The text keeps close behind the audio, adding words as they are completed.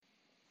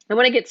I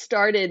want to get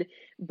started,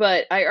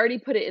 but I already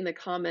put it in the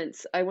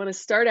comments. I want to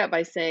start out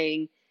by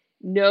saying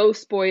no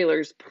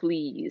spoilers,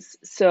 please.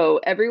 So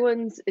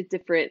everyone's at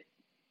different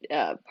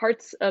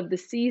parts of the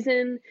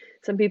season.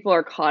 Some people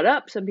are caught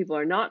up, some people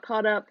are not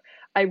caught up.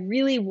 I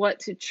really want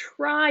to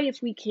try,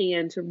 if we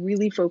can, to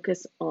really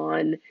focus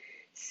on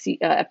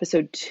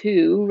episode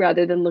 2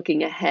 rather than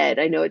looking ahead.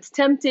 I know it's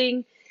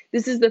tempting.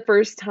 This is the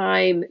first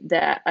time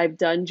that I've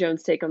done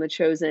Joan's Take on The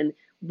Chosen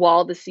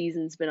while the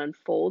season's been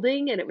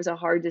unfolding, and it was a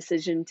hard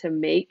decision to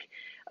make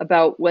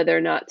about whether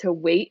or not to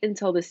wait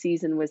until the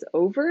season was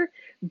over.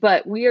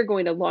 But we are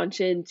going to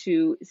launch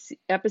into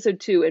episode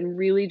 2 and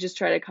really just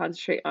try to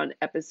concentrate on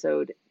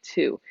episode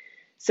 2.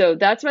 So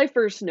that's my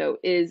first note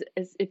is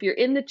if you're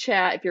in the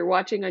chat, if you're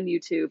watching on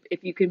YouTube,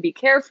 if you can be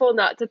careful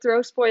not to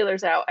throw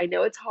spoilers out. I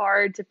know it's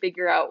hard to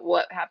figure out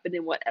what happened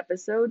in what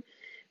episode,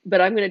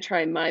 but I'm going to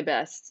try my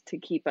best to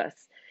keep us.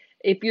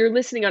 If you're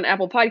listening on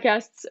Apple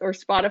Podcasts or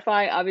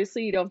Spotify,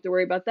 obviously you don't have to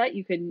worry about that.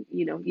 You can,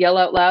 yell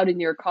out loud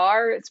in your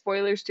car,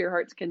 spoilers to your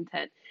heart's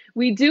content.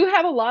 We do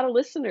have a lot of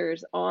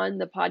listeners on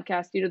the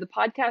podcast. The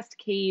podcast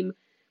came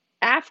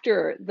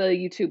after the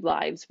YouTube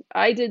lives.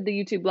 I did the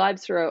YouTube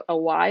lives for a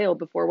while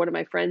before one of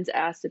my friends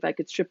asked if I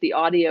could strip the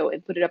audio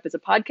and put it up as a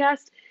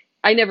podcast.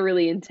 I never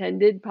really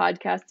intended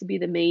podcast to be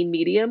the main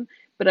medium,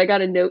 but I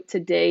got a note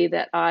today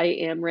that I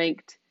am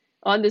ranked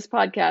on this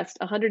podcast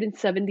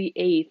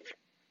 178th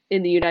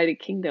in the United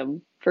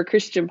Kingdom for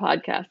Christian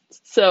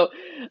podcasts. So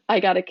I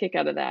got a kick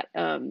out of that.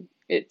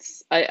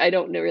 I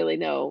don't really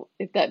know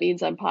if that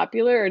means I'm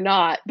popular or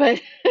not,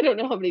 but I don't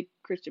know how many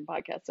Christian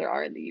podcasts there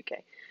are in the UK.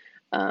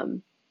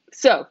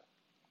 So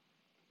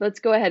let's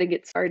go ahead and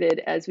get started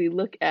as we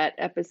look at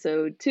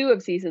episode 2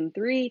 of season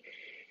 3.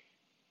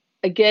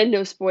 Again,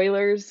 no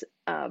spoilers.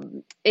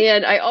 And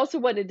I also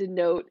wanted to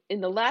note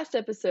in the last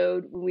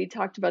episode, when we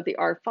talked about the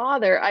Our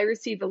Father, I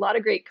received a lot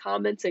of great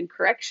comments and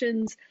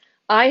corrections.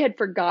 I had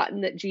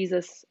forgotten that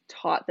Jesus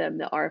taught them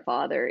the Our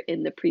Father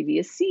in the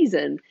previous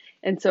season.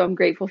 And so I'm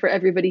grateful for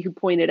everybody who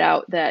pointed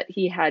out that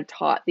he had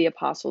taught the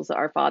apostles the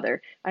Our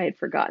Father. I had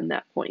forgotten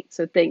that point.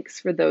 So thanks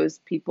for those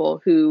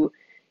people who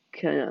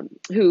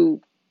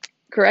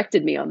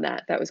corrected me on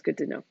that. That was good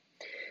to know.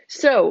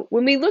 So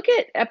when we look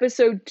at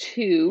episode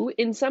 2,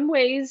 in some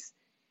ways,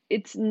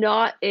 it's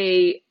not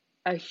a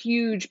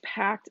huge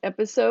packed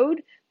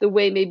episode the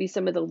way maybe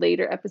some of the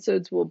later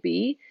episodes will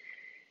be.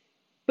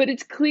 But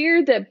it's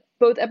clear that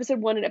both episode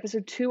 1 and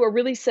episode 2 are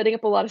really setting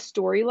up a lot of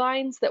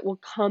storylines that will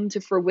come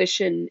to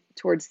fruition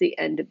towards the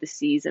end of the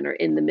season or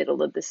in the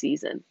middle of the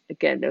season.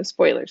 Again, no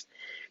spoilers.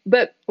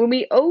 But when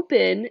we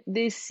open,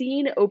 the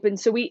scene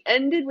opens. So we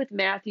ended with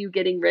Matthew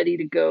getting ready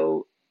to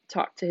go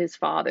talk to his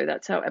father.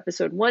 That's how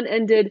episode 1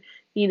 ended.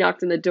 He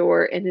knocked on the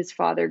door and his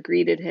father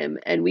greeted him.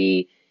 And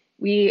we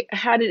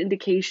had an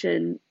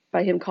indication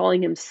by him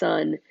calling him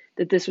son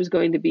that this was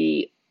going to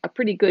be a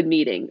pretty good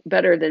meeting,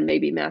 better than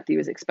maybe Matthew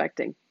was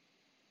expecting.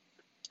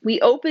 We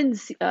opened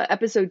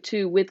episode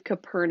 2 with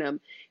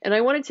Capernaum, and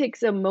I want to take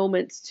some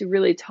moments to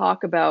really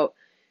talk about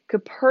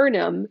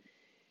Capernaum.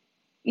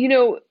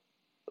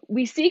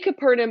 We see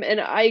Capernaum, and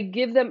I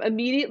give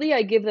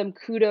them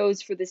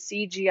kudos for the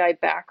CGI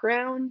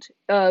background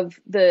of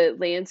the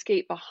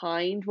landscape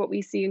behind what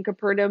we see in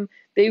Capernaum.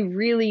 They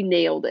really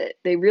nailed it.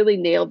 They really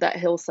nailed that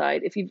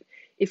hillside.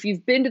 If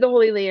you've been to the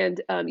Holy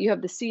Land, you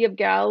have the Sea of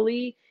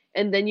Galilee,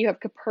 and then you have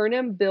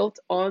Capernaum built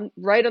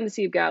right on the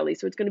Sea of Galilee.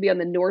 So it's going to be on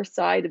the north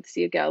side of the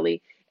Sea of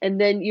Galilee.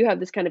 And then you have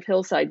this kind of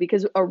hillside,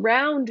 because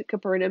around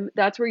Capernaum,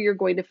 that's where you're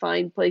going to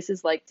find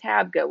places like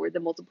Tabgha, where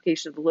the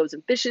multiplication of the loaves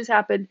and fishes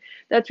happened.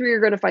 That's where you're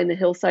going to find the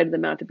hillside of the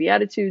Mount of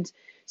Beatitudes.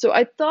 So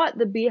I thought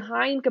the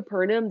behind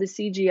Capernaum, the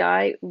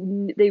CGI,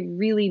 they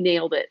really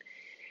nailed it.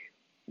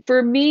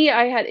 For me,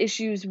 I had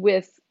issues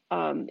with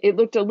it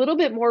looked a little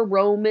bit more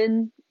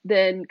Roman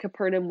than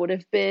Capernaum would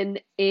have been.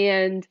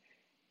 And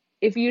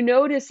if you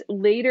notice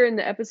later in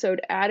the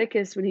episode,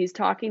 Atticus, when he's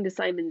talking to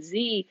Simon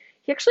Z,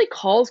 he actually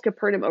calls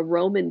Capernaum a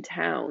Roman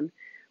town,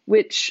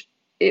 which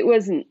it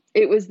wasn't.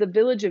 It was the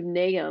village of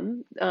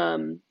Nahum.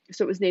 So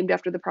it was named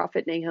after the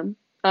prophet Nahum.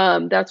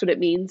 That's what it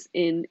means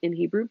in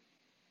Hebrew.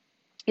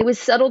 It was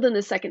settled in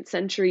the 2nd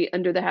century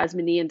under the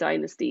Hasmonean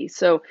dynasty.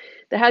 So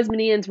the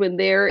Hasmoneans, when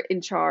they're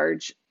in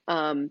charge,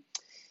 they're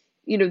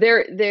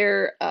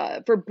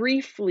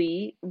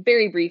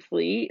very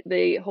briefly,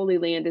 the Holy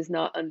Land is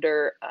not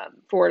under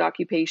foreign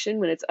occupation.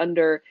 When it's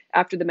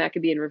after the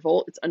Maccabean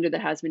revolt, it's under the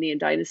Hasmonean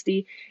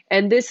dynasty.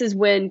 And this is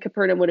when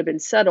Capernaum would have been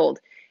settled.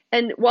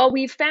 And while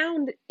we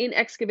found in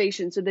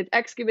excavations, so they've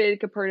excavated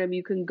Capernaum,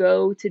 you can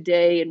go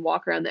today and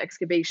walk around the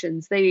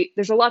excavations.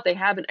 There's a lot they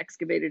haven't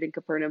excavated in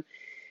Capernaum,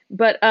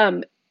 but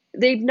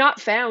they've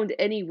not found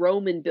any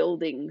Roman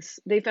buildings.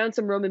 They found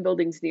some Roman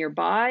buildings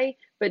nearby,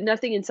 but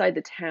nothing inside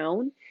the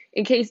town.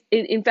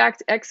 In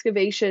fact,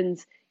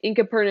 excavations in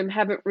Capernaum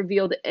haven't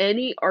revealed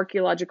any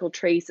archaeological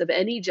trace of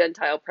any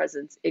Gentile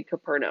presence in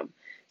Capernaum.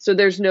 So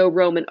there's no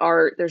Roman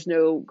art, there's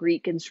no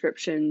Greek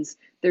inscriptions,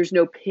 there's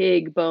no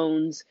pig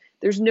bones,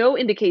 there's no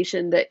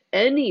indication that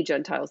any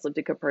Gentiles lived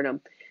in Capernaum.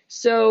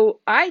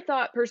 So I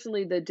thought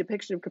personally the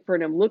depiction of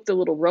Capernaum looked a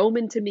little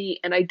Roman to me,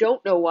 and I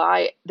don't know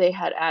why they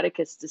had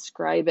Atticus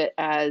describe it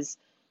as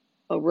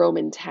a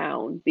Roman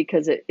town,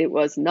 because it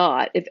was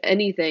not. If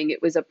anything,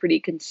 it was a pretty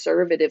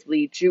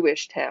conservatively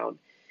Jewish town.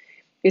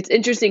 It's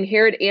interesting,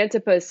 Herod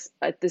Antipas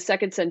at the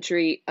second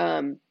century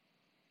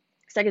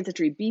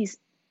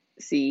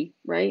BC,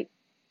 right?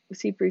 Was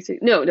he pre?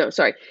 No,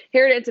 sorry.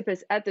 Herod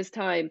Antipas at this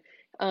time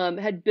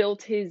had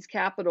built his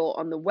capital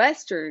on the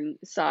western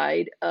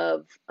side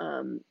of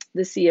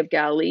the Sea of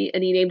Galilee,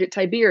 and he named it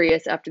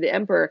Tiberias after the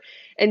emperor.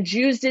 And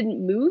Jews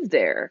didn't move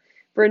there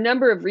for a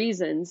number of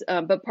reasons,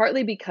 but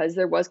partly because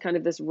there was kind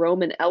of this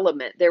Roman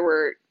element. There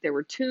were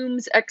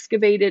tombs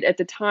excavated at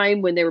the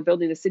time when they were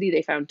building the city.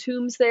 They found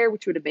tombs there,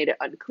 which would have made it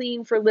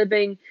unclean for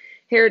living.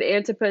 Herod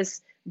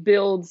Antipas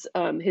builds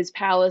his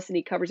palace, and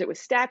he covers it with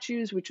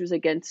statues, which was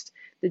against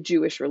the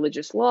Jewish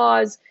religious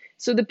laws.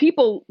 So the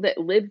people that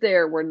lived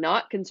there were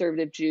not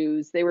conservative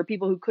Jews. They were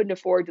people who couldn't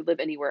afford to live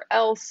anywhere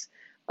else.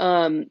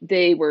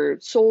 They were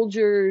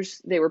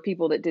soldiers. They were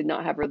people that did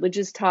not have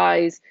religious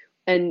ties.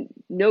 And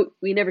note,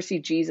 we never see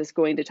Jesus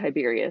going to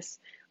Tiberias.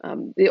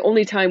 The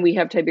only time we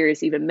have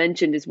Tiberias even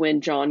mentioned is when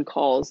John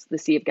calls the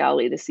Sea of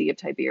Galilee the Sea of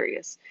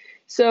Tiberias.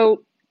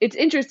 So it's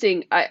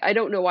interesting. I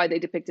don't know why they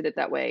depicted it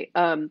that way.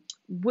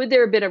 Would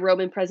there have been a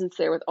Roman presence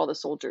there with all the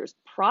soldiers?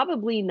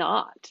 Probably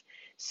not.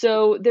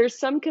 So there's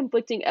some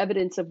conflicting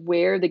evidence of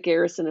where the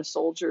garrison of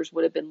soldiers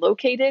would have been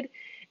located.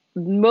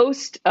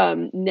 Most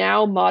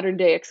now modern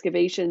day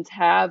excavations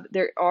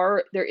there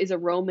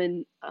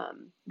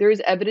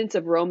is evidence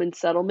of Roman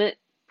settlement,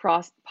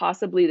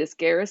 possibly this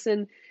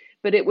garrison,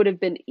 but it would have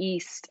been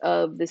east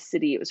of the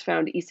city. It was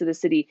found east of the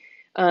city.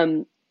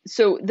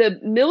 So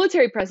the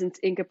military presence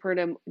in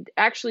Capernaum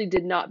actually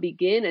did not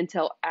begin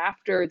until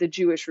after the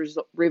Jewish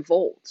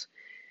revolt.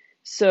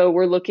 So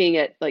we're looking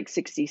at like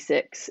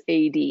 66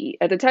 AD.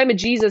 At the time of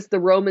Jesus, the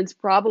Romans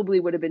probably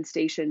would have been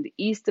stationed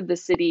east of the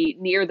city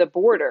near the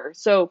border.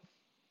 So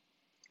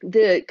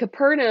the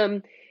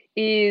Capernaum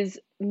is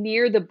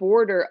near the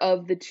border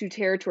of the two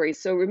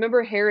territories. So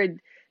remember,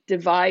 Herod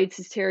divides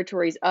his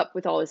territories up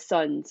with all his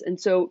sons.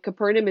 And so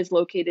Capernaum is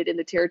located in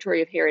the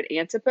territory of Herod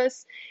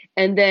Antipas.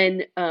 And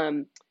then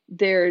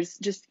there's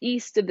just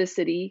east of the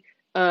city,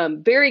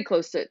 very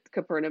close to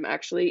Capernaum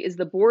actually, is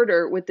the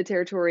border with the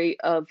territory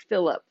of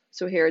Philip,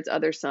 so Herod's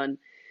other son.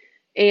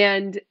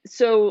 And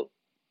so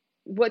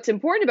what's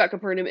important about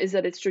Capernaum is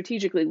that it's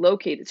strategically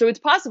located. So it's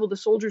possible the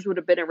soldiers would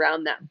have been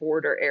around that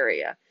border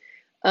area.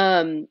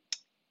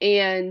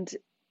 And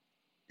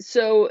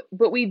so,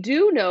 but we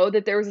do know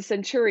that there was a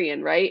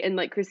centurion, right? And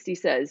like Christy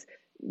says,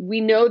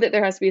 we know that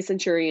there has to be a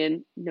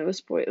centurion. No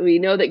spoil. We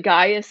know that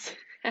Gaius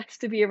has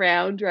to be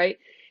around, right?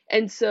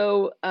 And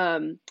so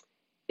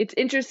it's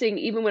interesting,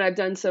 even when I've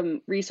done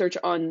some research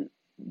on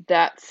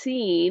that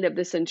scene of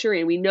the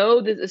centurion, we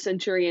know that the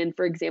centurion,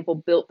 for example,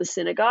 built the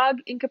synagogue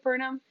in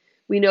Capernaum.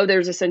 We know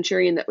there's a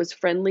centurion that was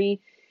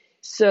friendly.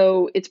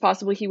 So it's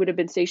possible he would have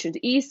been stationed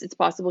east. It's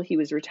possible he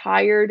was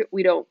retired.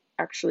 We don't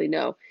actually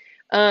know.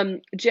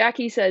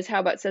 Jackie says, how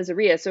about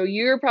Caesarea? So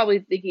you're probably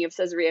thinking of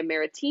Caesarea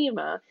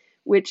Maritima,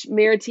 which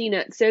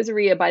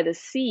Caesarea by the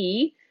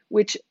sea,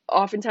 which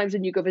oftentimes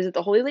when you go visit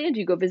the Holy Land,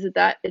 you go visit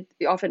that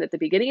often at the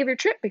beginning of your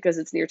trip because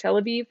it's near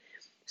Tel Aviv.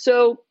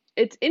 So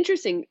it's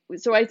interesting.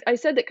 So I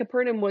said that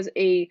Capernaum was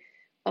a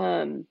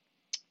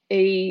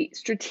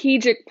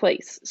strategic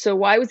place. So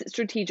why was it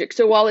strategic?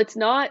 So while it's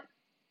not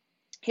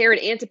Herod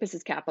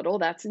Antipas's capital,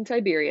 that's in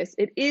Tiberias,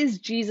 it is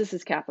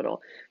Jesus's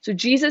capital. So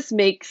Jesus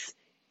makes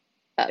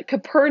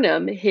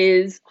Capernaum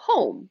his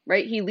home,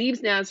 right? He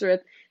leaves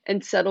Nazareth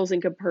and settles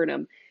in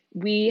Capernaum.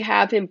 We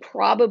have him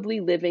probably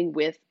living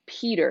with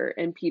Peter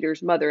and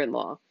Peter's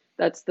mother-in-law.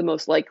 That's the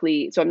most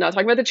likely. So I'm not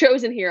talking about the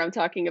chosen here. I'm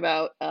talking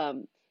about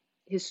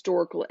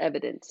historical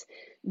evidence.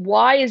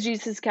 Why is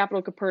Jesus'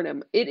 capital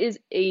Capernaum? It is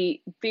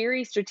a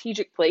very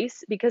strategic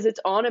place because it's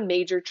on a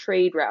major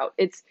trade route.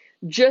 It's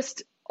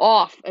just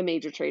off a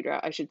major trade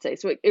route, I should say.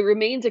 So it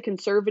remains a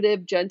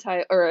conservative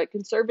Gentile or a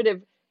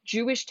conservative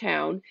Jewish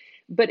town,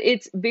 but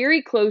it's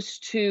very close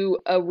to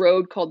a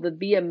road called the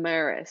Via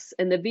Maris.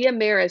 And the Via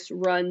Maris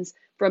runs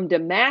from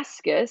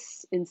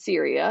Damascus in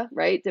Syria,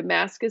 right?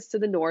 Damascus to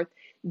the north,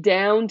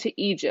 down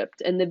to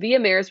Egypt. And the Via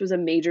Maris was a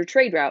major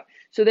trade route.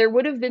 So there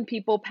would have been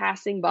people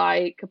passing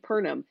by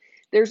Capernaum.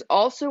 There's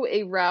also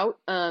a route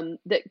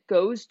that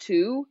goes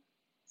to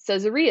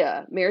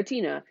Caesarea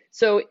Maritima.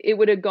 So it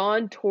would have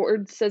gone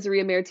towards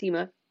Caesarea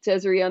Maritima,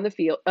 Caesarea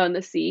on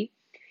the sea.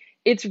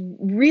 It's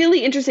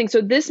really interesting.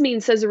 So this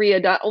means Caesarea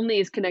not only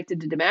is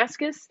connected to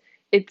Damascus,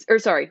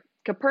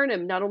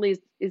 Capernaum not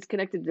only is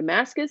connected to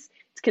Damascus,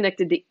 it's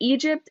connected to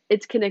Egypt,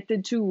 it's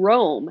connected to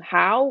Rome.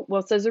 How?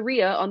 Well,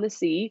 Caesarea on the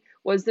sea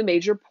was the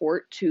major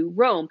port to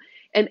Rome.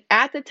 And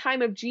at the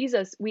time of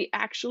Jesus, we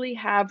actually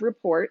have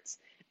reports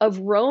of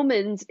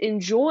Romans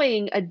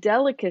enjoying a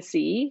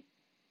delicacy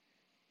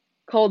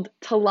called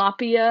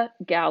tilapia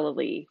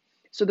Galilee.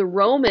 So the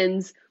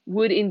Romans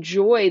would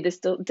enjoy this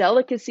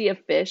delicacy of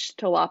fish,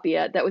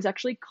 tilapia, that was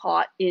actually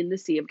caught in the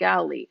Sea of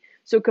Galilee.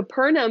 So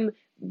Capernaum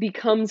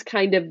becomes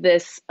kind of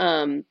this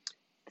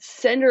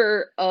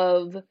center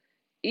of,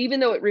 even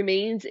though it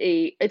remains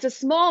it's a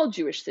small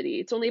Jewish city.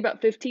 It's only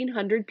about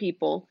 1,500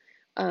 people.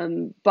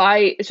 So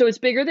it's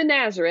bigger than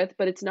Nazareth,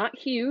 but it's not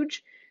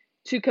huge.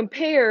 To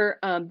compare,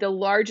 the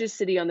largest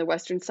city on the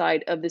western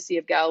side of the Sea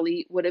of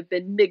Galilee would have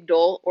been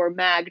Migdol or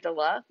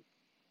Magdala.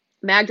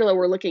 Magdala,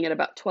 we're looking at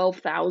about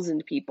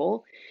 12,000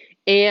 people.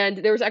 And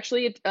there was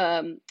actually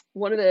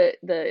one of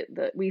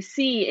the we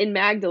see in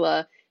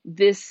Magdala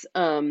this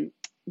kind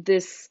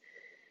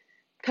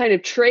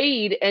of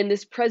trade and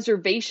this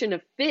preservation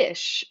of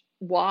fish.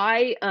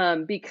 Why?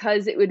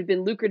 Because it would have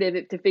been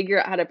lucrative to figure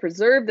out how to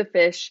preserve the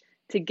fish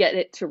to get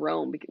it to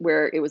Rome,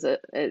 where it was a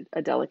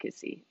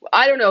delicacy.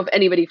 I don't know if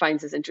anybody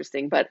finds this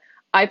interesting, but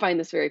I find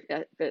this very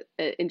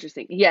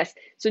interesting. Yes,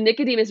 so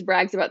Nicodemus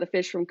brags about the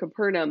fish from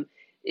Capernaum.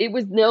 It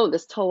was known,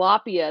 this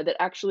tilapia that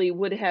actually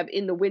would have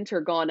in the winter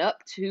gone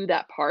up to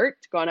that part,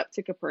 gone up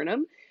to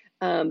Capernaum.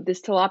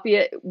 This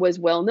tilapia was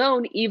well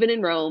known even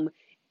in Rome,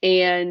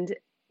 and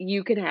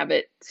you can have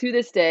it to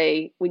this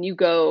day. When you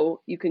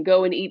go, you can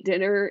go and eat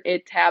dinner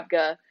at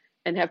Tabgha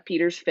and have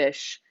Peter's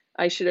fish.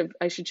 I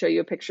should show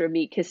you a picture of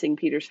me kissing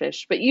Peter's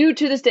fish, but you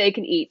to this day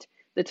can eat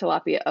the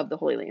tilapia of the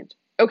Holy Land.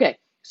 Okay,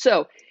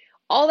 so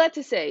all that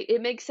to say,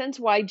 it makes sense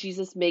why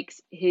Jesus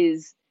makes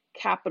his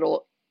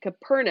capital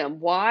Capernaum.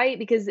 Why?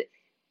 Because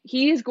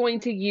he is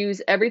going to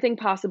use everything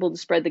possible to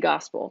spread the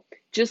gospel.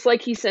 Just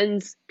like he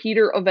sends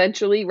Peter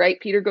eventually, right?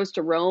 Peter goes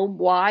to Rome.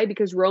 Why?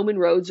 Because Roman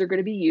roads are going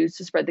to be used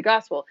to spread the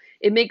gospel.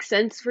 It makes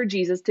sense for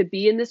Jesus to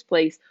be in this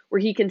place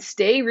where he can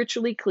stay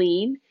ritually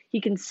clean. He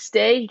can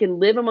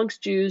live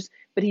amongst Jews,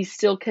 but he's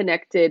still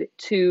connected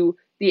to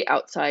the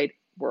outside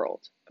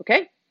world.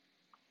 Okay?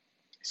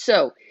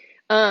 So,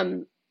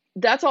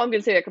 that's all I'm going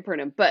to say about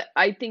Capernaum, but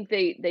I think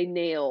they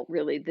nail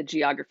really the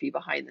geography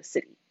behind the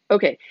city.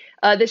 Okay,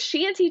 the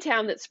shanty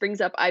town that springs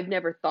up, I've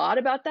never thought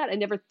about that. I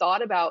never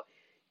thought about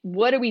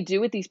what do we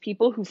do with these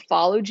people who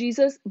follow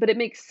Jesus, but it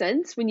makes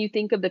sense when you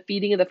think of the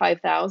feeding of the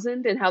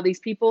 5,000 and how these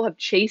people have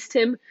chased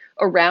him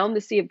around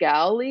the Sea of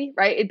Galilee,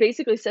 right? It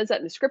basically says that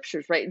in the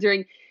scriptures, right?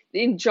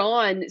 In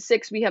John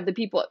 6, we have the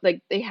people,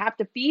 like they have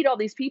to feed all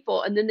these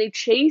people, and then they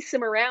chase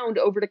him around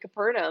over to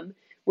Capernaum,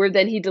 where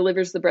then he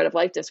delivers the bread of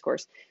life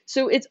discourse.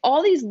 So it's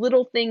all these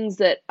little things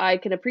that I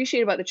can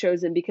appreciate about The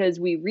Chosen, because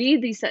we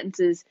read these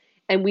sentences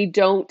and we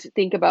don't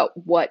think about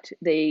what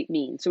they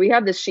mean. So we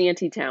have this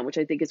shanty town, which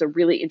I think is a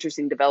really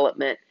interesting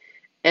development.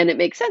 And it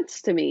makes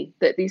sense to me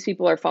that these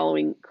people are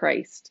following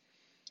Christ.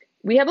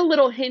 We have a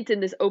little hint in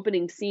this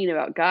opening scene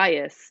about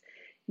Gaius.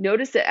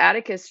 Notice that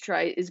Atticus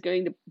is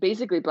going to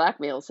basically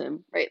blackmails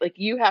him, right? Like,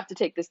 you have to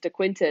take this to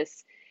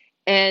Quintus.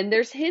 And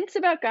there's hints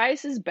about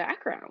Gaius's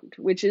background,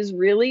 which is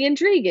really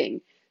intriguing.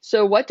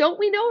 So what don't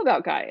we know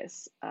about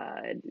Gaius?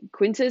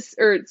 Atticus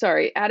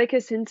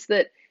hints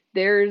that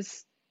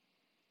there's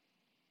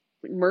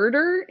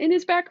murder in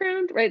his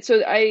background, right?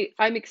 So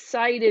I'm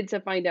excited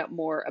to find out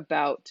more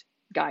about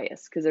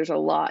Gaius, because there's a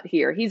lot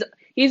here.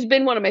 He's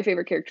been one of my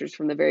favorite characters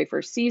from the very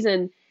first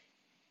season,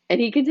 and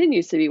he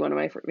continues to be one of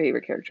my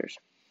favorite characters.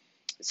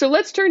 So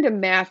let's turn to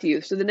Matthew.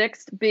 So the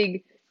next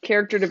big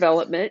character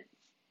development,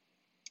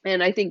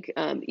 and I think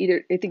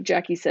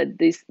Jackie said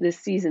this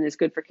season is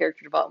good for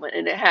character development,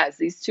 and it has.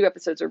 These 2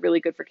 episodes are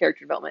really good for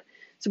character development.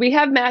 So we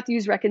have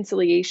Matthew's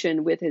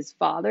reconciliation with his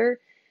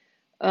father.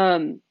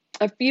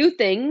 A few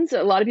things.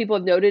 A lot of people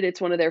have noted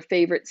it's one of their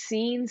favorite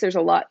scenes. There's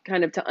a lot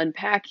kind of to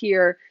unpack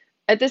here.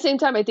 At the same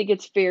time, I think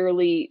it's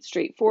fairly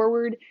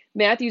straightforward.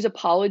 Matthew's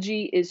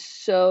apology is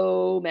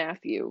so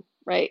Matthew,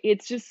 right?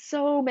 It's just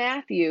so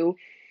Matthew.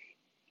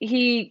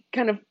 He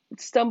kind of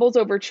stumbles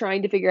over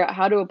trying to figure out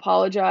how to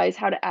apologize,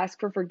 how to ask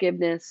for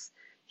forgiveness.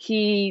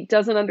 He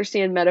doesn't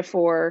understand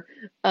metaphor,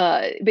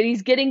 but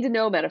he's getting to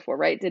know metaphor,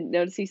 right? Didn't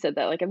notice he said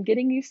that, like, I'm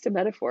getting used to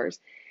metaphors.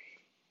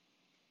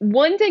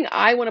 One thing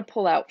I want to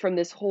pull out from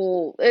this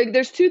whole,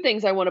 there's 2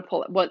 things I want to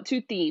pull out,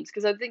 2 themes,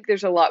 because I think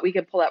there's a lot we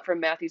can pull out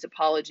from Matthew's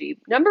apology.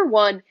 Number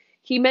 1,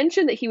 he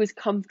mentioned that he was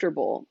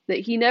comfortable, that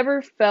he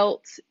never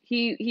felt,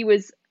 he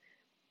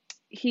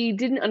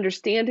didn't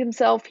understand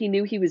himself. He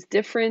knew he was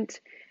different.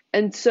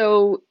 And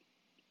so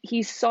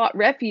he sought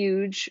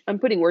refuge. I'm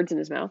putting words in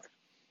his mouth.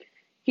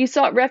 He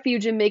sought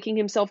refuge in making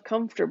himself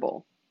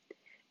comfortable.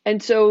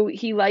 And so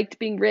he liked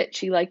being rich.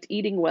 He liked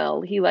eating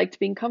well. He liked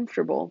being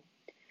comfortable.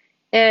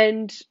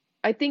 And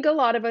I think a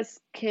lot of us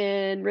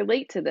can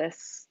relate to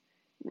this.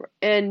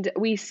 And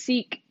we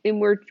seek,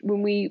 and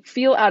when we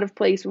feel out of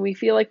place, when we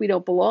feel like we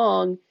don't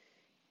belong,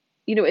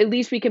 at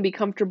least we can be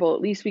comfortable.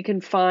 At least we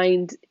can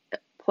find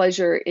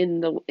pleasure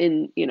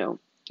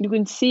you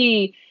can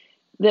see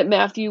that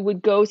Matthew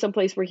would go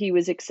someplace where he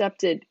was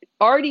accepted,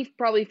 already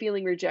probably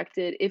feeling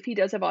rejected, if he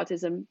does have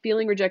autism,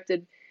 feeling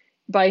rejected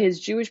by his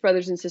Jewish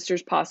brothers and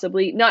sisters,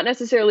 possibly, not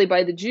necessarily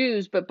by the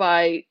Jews, but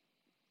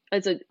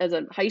as a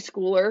high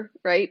schooler,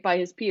 right, by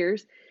his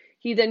peers.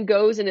 He then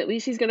goes, and at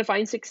least he's going to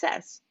find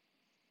success.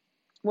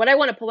 What I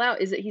want to pull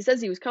out is that he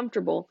says he was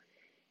comfortable.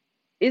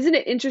 Isn't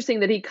it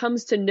interesting that he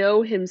comes to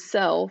know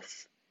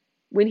himself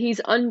when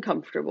he's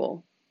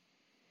uncomfortable?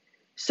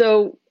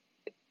 So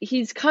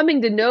he's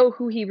coming to know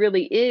who he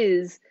really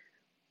is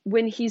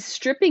when he's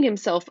stripping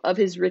himself of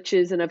his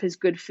riches and of his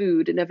good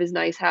food and of his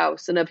nice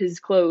house and of his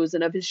clothes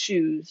and of his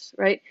shoes,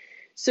 right?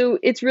 So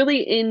it's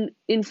really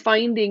in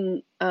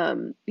finding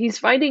he's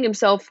finding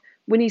himself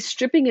when he's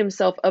stripping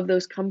himself of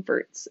those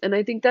comforts, and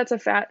I think that's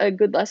a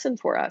good lesson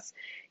for us.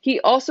 He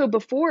also,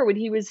 before, when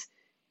he was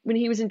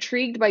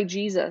intrigued by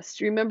Jesus,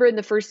 do you remember in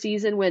the first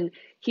season when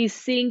he's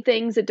seeing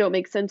things that don't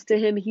make sense to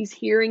him, he's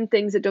hearing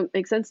things that don't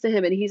make sense to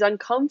him, and he's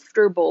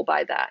uncomfortable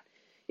by that,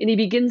 and he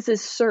begins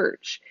this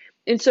search.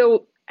 And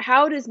so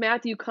how does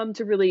Matthew come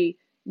to really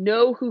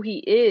know who he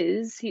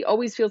is? He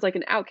always feels like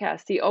an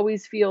outcast. He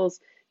always feels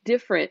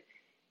different.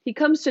 He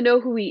comes to know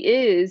who he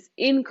is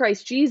in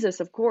Christ Jesus,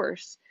 of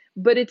course,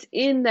 but it's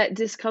in that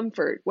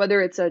discomfort,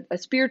 whether it's a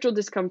spiritual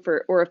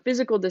discomfort or a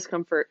physical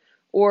discomfort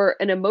or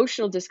an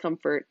emotional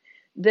discomfort,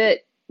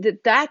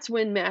 that's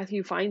when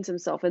Matthew finds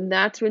himself, and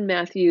that's when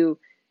Matthew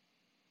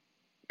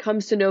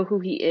comes to know who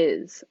he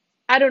is.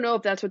 I don't know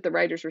if that's what the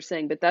writers were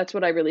saying, but that's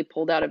what I really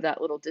pulled out of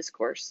that little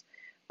discourse.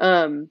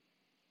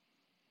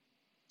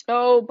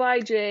 Oh,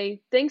 bye,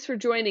 Jay. Thanks for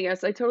joining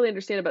us. I totally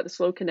understand about the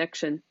slow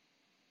connection.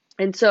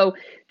 And so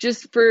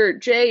just for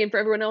Jay and for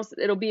everyone else,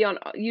 it'll be on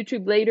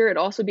YouTube later.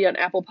 It'll also be on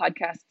Apple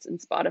Podcasts and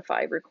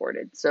Spotify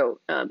recorded. So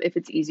if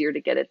it's easier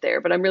to get it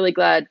there. But I'm really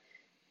glad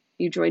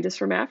you joined us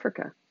from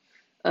Africa,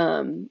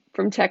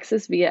 from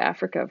Texas via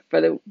Africa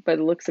by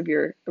the looks of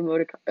your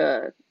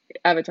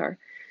avatar.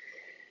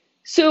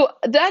 So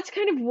that's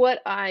kind of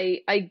what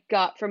I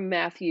got from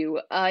Matthew.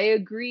 I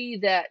agree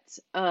that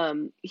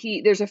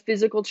there's a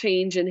physical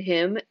change in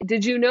him.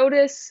 Did you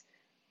notice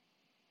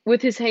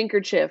with his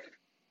handkerchief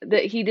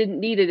that he didn't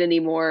need it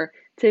anymore?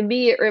 To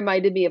me, it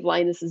reminded me of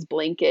Linus's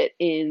blanket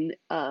in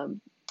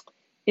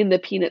the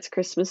Peanuts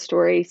Christmas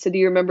story. So do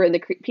you remember in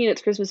the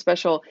Peanuts Christmas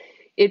special?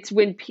 It's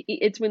when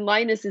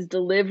Linus is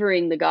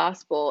delivering the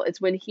gospel. It's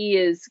when he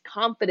is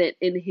confident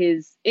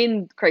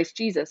in Christ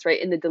Jesus,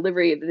 right? In the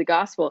delivery of the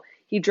gospel,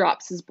 he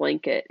drops his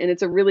blanket, and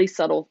it's a really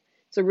subtle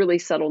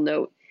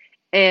note.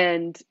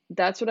 And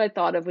that's what I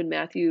thought of when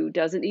Matthew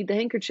doesn't need the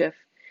handkerchief.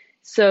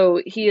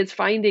 So he is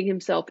finding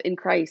himself in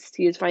Christ.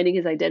 He is finding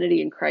his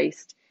identity in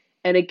Christ.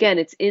 And again,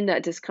 it's in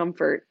that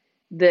discomfort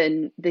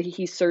then that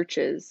he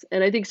searches.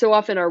 And I think so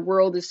often our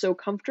world is so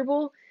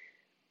comfortable.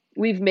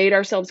 We've made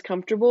ourselves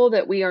comfortable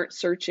that we aren't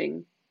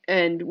searching,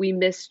 and we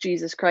miss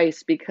Jesus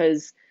Christ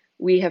because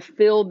we have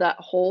filled that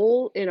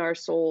hole in our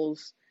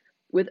souls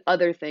with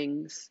other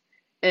things.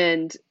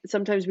 And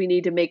sometimes we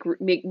need to make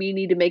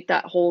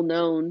that hole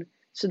known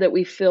so that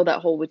we fill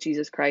that hole with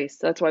Jesus Christ.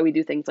 That's why we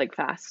do things like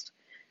fast.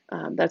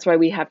 That's why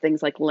we have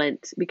things like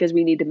Lent, because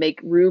we need to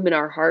make room in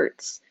our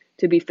hearts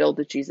to be filled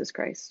with Jesus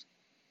Christ.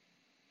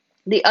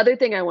 The other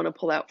thing I want to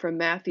pull out from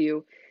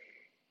Matthew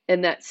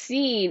and that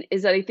scene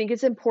is that I think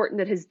it's important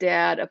that his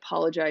dad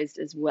apologized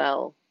as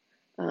well,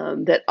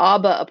 that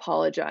Abba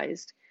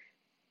apologized.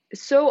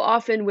 So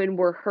often when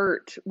we're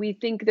hurt, we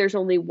think there's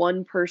only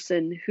one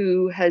person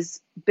who has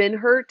been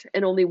hurt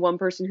and only one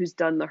person who's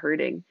done the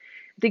hurting.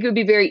 I think it would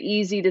be very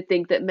easy to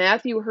think that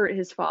Matthew hurt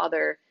his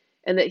father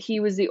and that he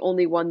was the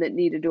only one that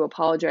needed to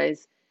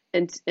apologize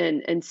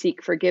and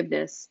seek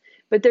forgiveness.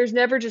 But there's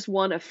never just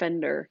one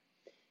offender.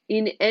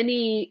 In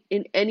any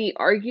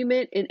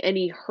argument, in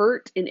any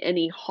hurt, in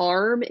any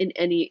harm,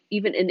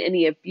 even in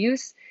any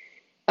abuse,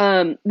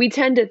 we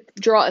tend to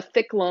draw a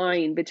thick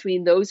line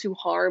between those who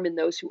harm and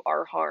those who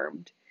are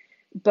harmed.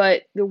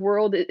 But the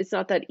world, it's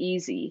not that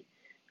easy.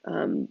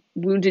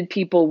 Wounded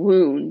people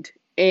wound.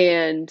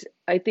 And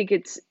I think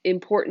it's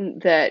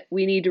important that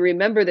we need to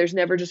remember there's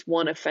never just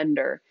one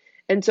offender.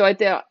 And so I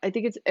thought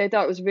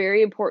it was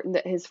very important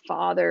that his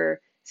father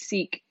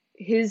seek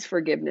his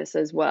forgiveness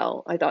as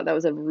well. I thought that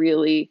was a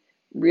really,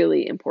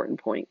 really important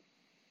point.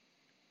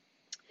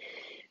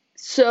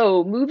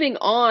 So moving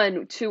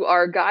on to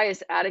our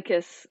Gaius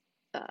Atticus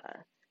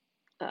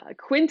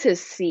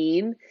Quintus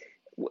scene.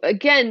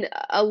 Again,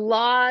 a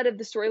lot of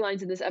the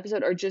storylines in this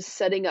episode are just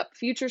setting up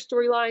future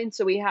storylines.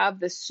 So we have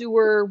the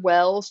sewer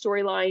well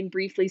storyline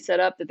briefly set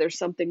up, that there's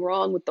something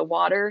wrong with the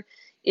water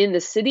in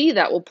the city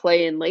that will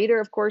play in later,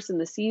 of course, in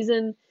the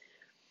season.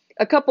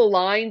 A couple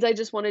lines I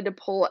just wanted to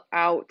pull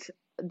out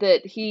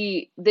that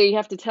they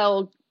have to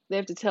tell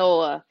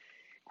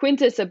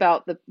Quintus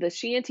about the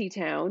shanty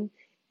town,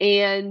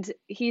 and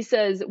he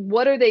says,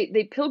 "What are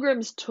they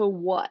pilgrims to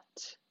what?"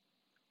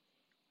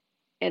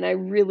 And I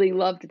really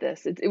loved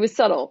this. It was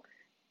subtle,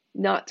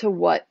 not to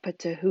what, but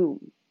to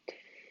whom.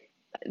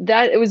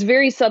 That it was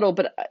very subtle,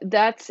 but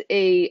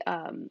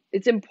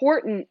it's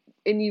important.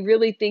 And you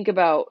really think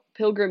about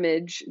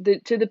pilgrimage.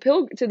 To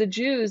the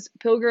Jews,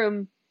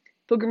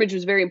 pilgrimage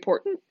was very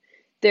important.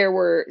 There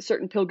were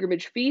certain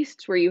pilgrimage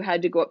feasts where you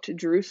had to go up to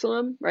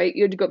Jerusalem, right?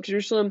 You had to go up to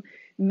Jerusalem.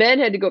 Men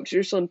had to go up to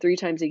Jerusalem 3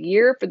 times a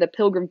year for the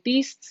pilgrim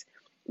feasts.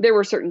 There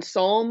were certain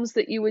psalms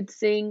that you would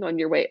sing on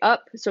your way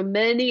up. So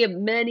many of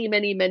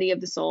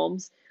the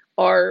psalms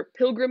are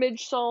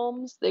pilgrimage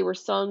psalms. They were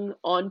sung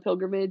on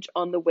pilgrimage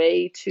on the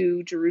way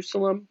to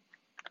Jerusalem.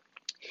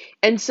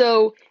 And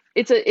so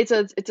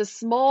it's a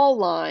small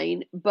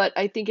line, but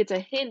I think it's a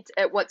hint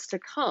at what's to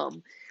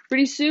come.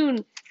 Pretty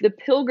soon, the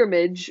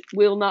pilgrimage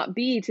will not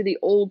be to the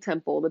old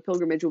temple. The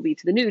pilgrimage will be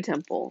to the new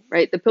temple,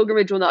 right? The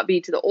pilgrimage will not be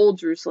to the old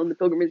Jerusalem. The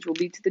pilgrimage will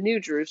be to the new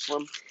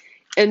Jerusalem.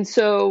 And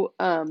so,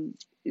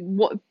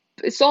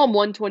 Psalm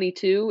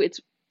 122,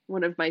 it's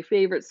one of my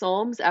favorite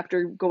Psalms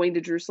after going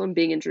to Jerusalem,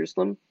 being in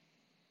Jerusalem.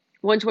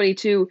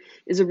 122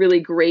 is a really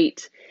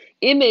great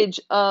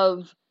image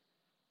of,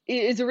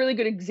 is a really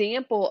good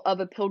example of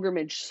a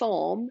pilgrimage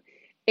psalm.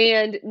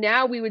 And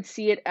now we would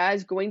see it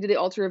as going to the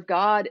altar of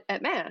God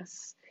at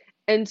Mass.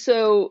 And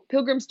so,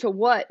 pilgrims to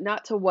what?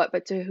 Not to what,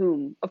 but to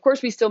whom? Of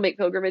course, we still make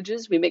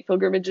pilgrimages. We make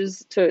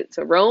pilgrimages to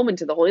Rome and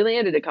to the Holy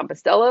Land and to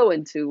Compostela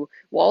and to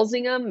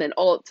Walsingham and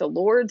all to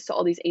Lourdes, to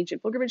all these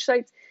ancient pilgrimage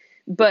sites.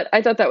 But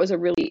I thought that was a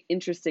really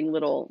interesting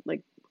little,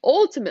 like,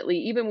 ultimately,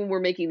 even when we're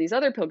making these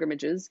other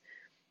pilgrimages,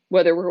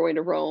 whether we're going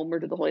to Rome or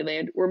to the Holy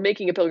Land, we're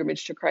making a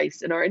pilgrimage to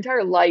Christ. And our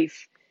entire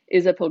life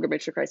is a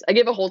pilgrimage to Christ. I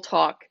gave a whole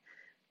talk,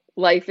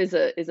 life is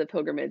a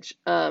pilgrimage.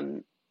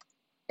 And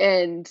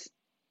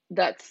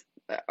that's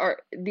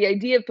the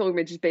idea of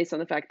pilgrimage is based on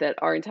the fact that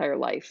our entire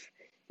life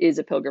is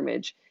a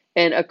pilgrimage,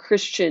 and a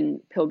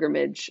Christian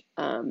pilgrimage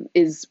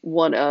is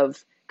one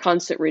of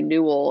constant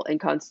renewal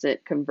and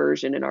constant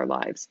conversion in our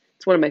lives.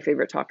 It's one of my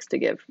favorite talks to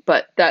give,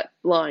 but that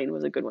line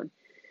was a good one.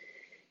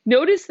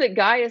 Notice that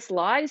Gaius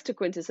lies to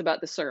Quintus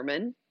about the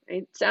sermon.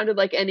 It sounded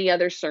like any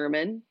other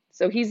sermon.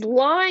 So he's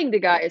lying to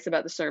Gaius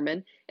about the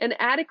sermon, and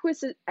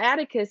Atticus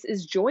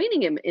is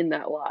joining him in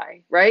that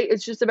lie, right?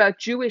 It's just about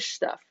Jewish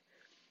stuff.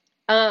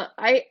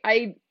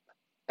 I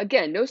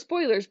again, no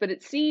spoilers, but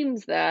it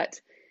seems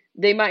that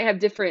they might have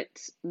different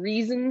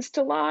reasons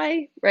to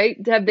lie, right?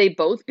 Have they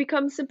both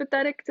become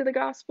sympathetic to the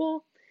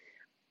gospel?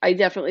 I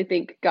definitely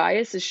think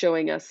Gaius is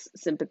showing us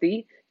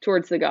sympathy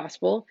towards the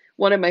gospel.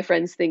 One of my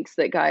friends thinks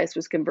that Gaius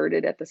was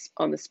converted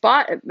on the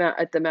spot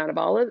at the Mount of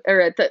Olives,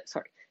 or at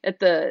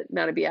the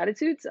Mount of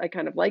Beatitudes. I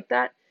kind of like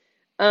that.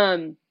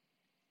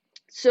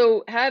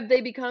 So have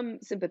they become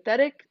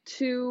sympathetic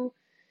to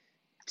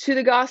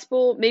the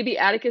gospel? Maybe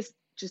Atticus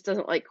just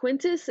doesn't like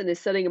Quintus and is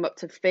setting him up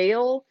to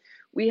fail.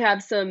 We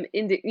have some,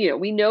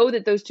 we know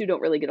that those two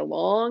don't really get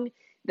along.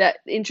 That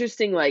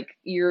interesting, like,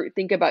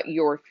 think about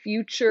your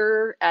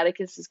future.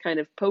 Atticus is kind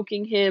of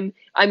poking him.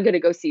 I'm going to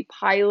go see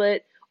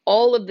Pilate.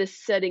 All of this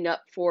setting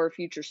up for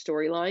future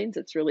storylines.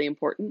 It's really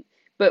important.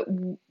 But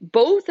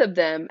both of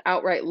them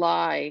outright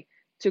lie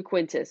to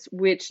Quintus,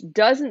 which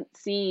doesn't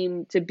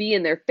seem to be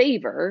in their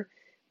favor,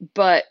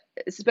 but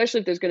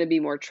especially if there's going to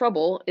be more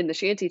trouble in the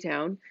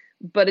shantytown.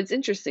 But it's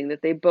interesting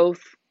that they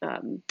both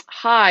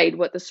hide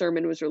what the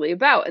sermon was really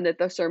about, and that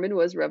the sermon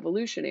was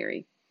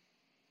revolutionary.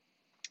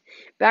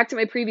 Back to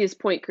my previous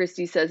point,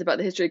 Christy says about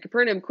the history of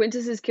Capernaum,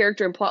 Quintus's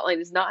character and plotline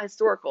is not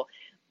historical.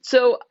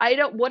 So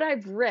what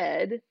I've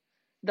read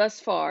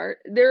thus far,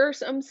 there are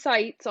some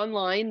sites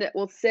online that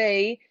will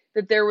say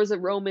that there was a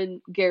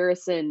Roman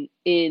garrison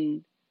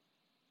in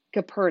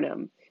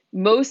Capernaum.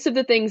 Most of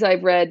the things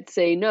I've read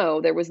say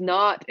no, there was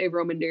not a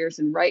Roman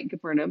garrison right in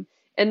Capernaum,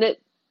 and that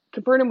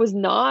Capernaum was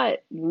not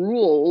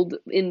ruled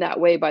in that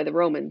way by the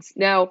Romans.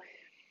 Now,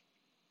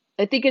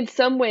 I think in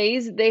some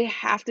ways they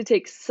have to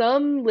take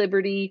some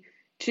liberty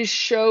to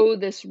show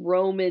this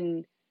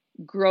Roman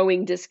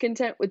growing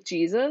discontent with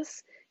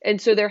Jesus.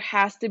 And so there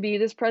has to be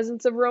this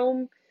presence of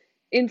Rome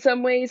in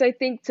some ways, I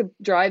think, to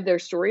drive their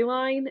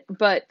storyline.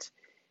 But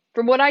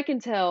from what I can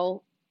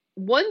tell,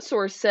 one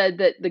source said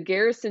that the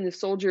garrison of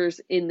soldiers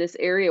in this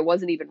area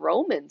wasn't even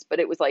Romans, but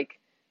it was like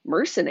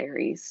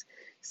mercenaries.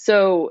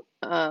 So,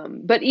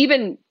 but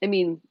even,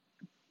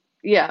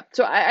 yeah.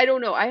 So I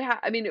don't know.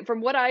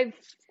 From what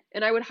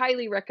and I would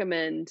highly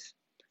recommend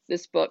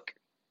this book.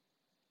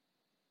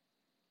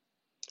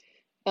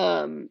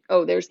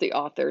 There's the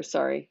author.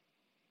 Sorry.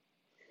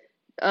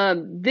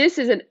 This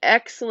is an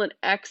excellent,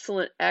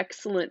 excellent,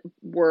 excellent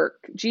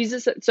work.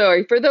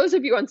 Sorry, for those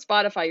of you on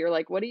Spotify, you're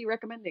like, what are you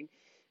recommending?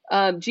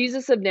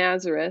 Jesus of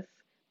Nazareth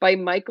by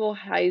Michael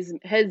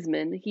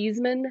Hesman.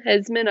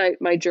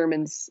 My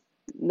German's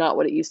not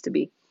what it used to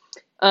be.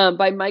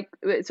 By Mike,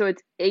 so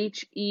it's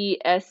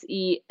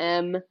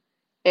Hesemann.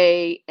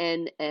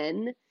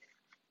 Hesemann.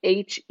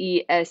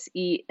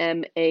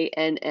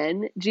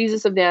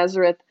 Jesus of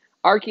Nazareth,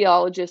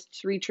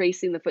 archaeologists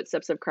retracing the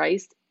footsteps of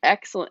Christ.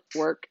 Excellent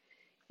work.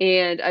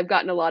 And I've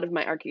gotten a lot of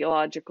my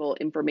archaeological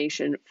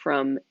information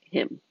from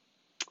him.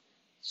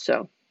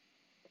 So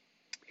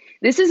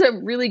this is a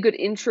really good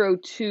intro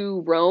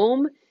to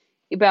Rome,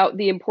 about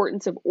the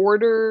importance of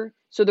order.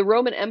 So the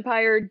Roman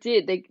Empire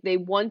they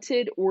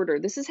wanted order.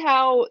 This is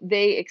how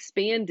they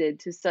expanded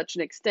to such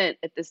an extent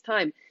at this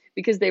time,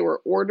 because they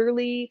were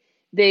orderly.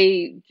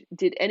 They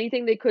did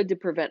anything they could to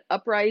prevent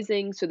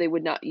uprising, so they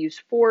would not use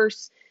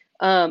force.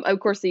 Of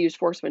course, they used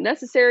force when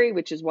necessary,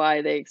 which is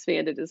why they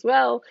expanded as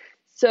well.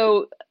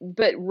 So,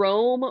 but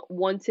Rome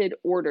wanted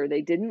order.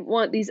 They didn't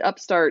want these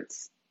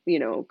upstarts,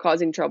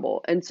 causing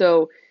trouble. And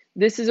so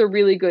this is a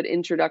really good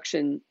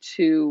introduction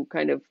to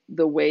kind of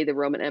the way the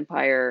Roman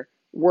Empire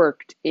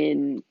worked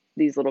in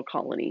these little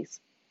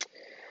colonies.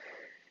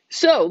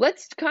 So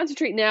let's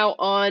concentrate now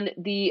on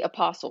the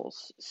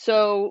apostles.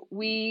 So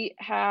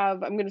I'm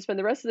going to spend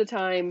the rest of the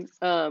time,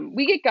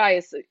 we get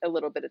Gaius a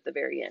little bit at the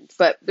very end,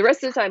 but the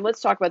rest of the time, let's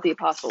talk about the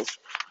apostles.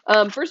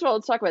 First of all,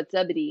 let's talk about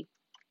Zebedee.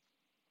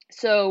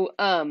 So,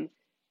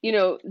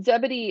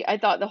 Zebedee, I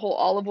thought the whole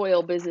olive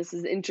oil business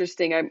is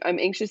interesting. I'm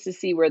anxious to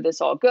see where this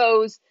all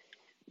goes.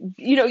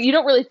 You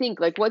don't really think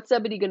like, what's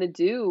Zebedee going to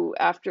do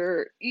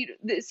after?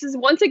 This is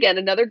once again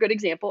another good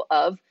example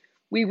of,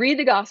 we read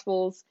the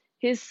Gospels,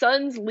 his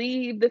sons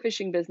leave the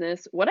fishing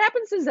business. What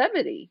happens to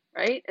Zebedee,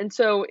 right? And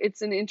so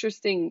it's an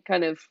interesting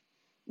kind of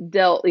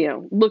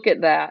look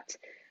at that.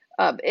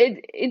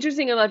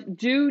 Interesting enough,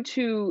 due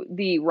to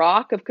the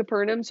rock of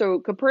Capernaum. So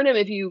Capernaum,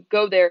 if you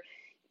go there,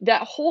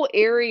 that whole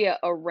area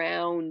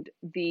around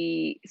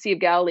the Sea of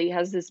Galilee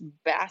has this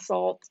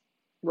basalt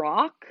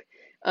rock.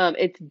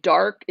 It's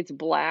dark, it's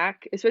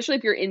black. Especially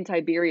if you're in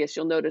Tiberias,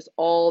 you'll notice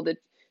all the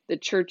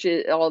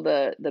churches, all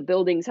the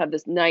buildings have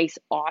this nice,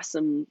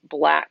 awesome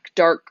black,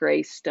 dark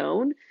gray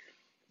stone.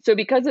 So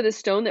because of the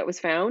stone that was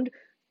found,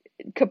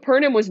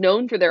 Capernaum was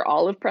known for their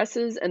olive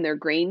presses and their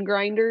grain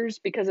grinders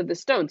because of the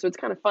stone. So it's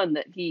kind of fun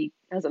that he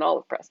has an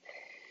olive press.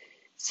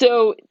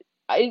 So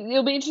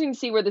it'll be interesting to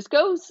see where this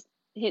goes.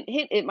 Hint,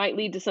 hint. It might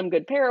lead to some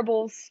good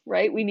parables,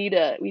 right? We need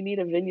a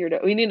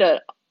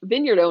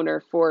vineyard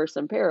owner for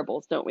some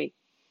parables, don't we?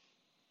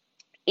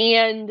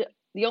 And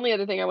the only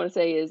other thing I want to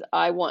say is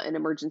I want an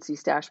emergency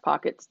stash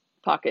pocket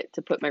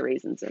to put my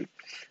raisins in.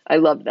 I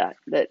love that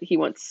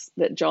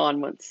John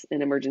wants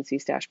an emergency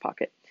stash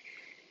pocket.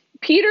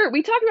 Peter,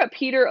 we talked about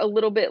Peter a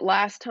little bit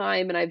last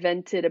time, and I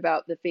vented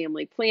about the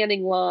family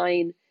planning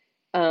line.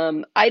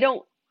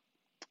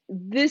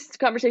 This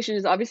conversation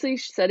is obviously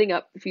setting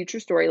up future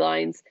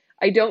storylines.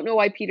 I don't know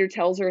why Peter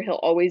tells her he'll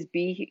always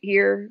be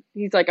here.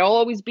 He's like, I'll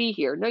always be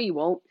here. No, you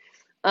won't.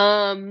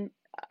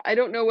 I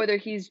don't know whether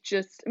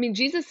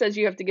Jesus says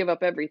you have to give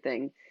up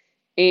everything.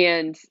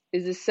 And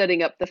is this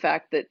setting up the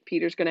fact that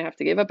Peter's going to have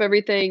to give up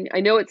everything?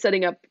 I know it's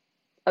setting up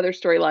other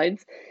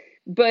storylines,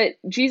 but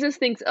Jesus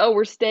thinks, oh,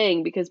 we're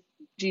staying because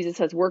Jesus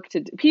has work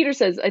to do. Peter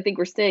says, I think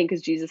we're staying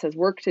because Jesus has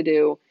work to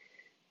do.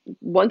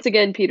 Once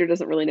again, Peter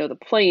doesn't really know the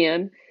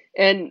plan.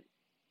 And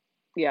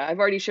yeah, I've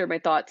already shared my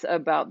thoughts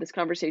about this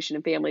conversation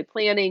in family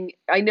planning.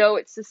 I know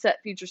it's to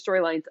set future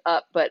storylines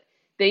up, but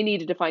they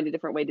needed to find a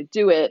different way to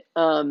do it.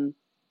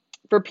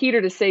 For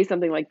Peter to say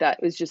something like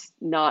that was just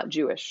not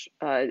Jewish.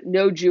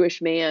 No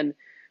Jewish man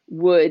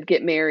would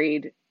get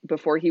married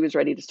before he was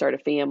ready to start a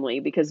family,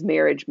 because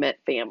marriage meant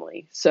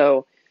family.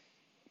 So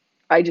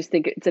I just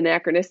think it's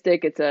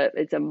anachronistic.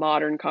 It's a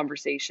modern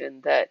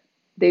conversation that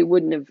they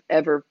wouldn't have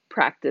ever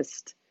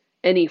practiced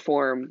any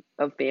form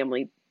of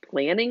family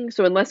planning.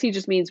 So unless he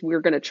just means we're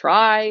going to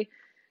try,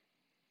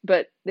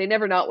 but they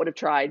never not would have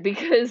tried,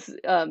 because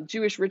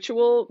Jewish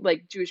ritual,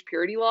 like Jewish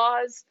purity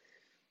laws,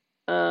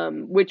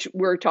 which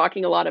we're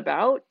talking a lot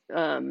about,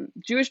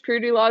 Jewish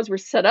purity laws were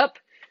set up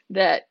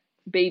that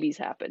babies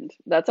happened.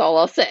 That's all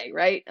I'll say,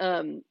 right?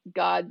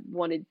 God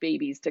wanted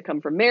babies to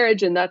come from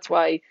marriage, and that's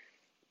why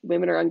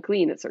women are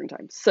unclean at certain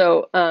times.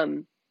 So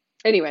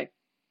anyway,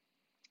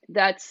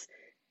 that's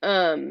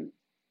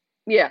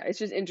it's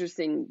just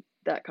interesting,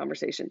 that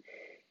conversation.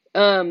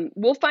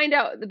 We'll find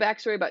out the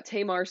backstory about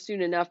Tamar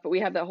soon enough, but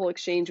we have that whole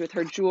exchange with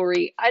her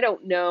jewelry. I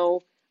don't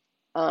know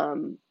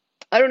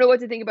what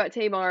to think about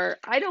Tamar.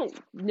 I don't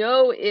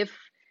know if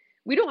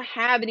we don't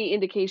have any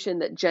indication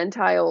that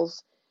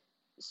Gentiles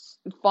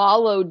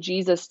followed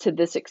Jesus to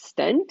this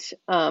extent.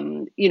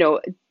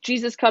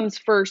 Jesus comes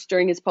first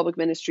during his public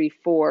ministry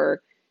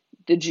for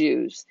the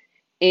Jews,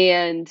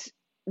 and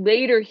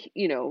later,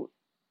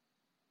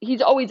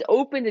 he's always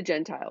open to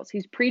Gentiles.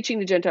 He's preaching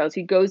to Gentiles.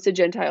 He goes to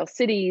Gentile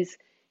cities.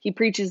 He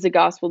preaches the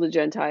gospel to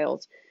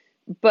Gentiles.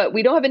 But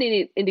we don't have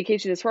any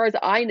indication, as far as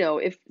I know,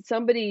 if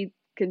somebody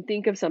can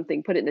think of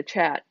something, put it in the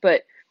chat,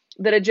 but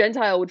that a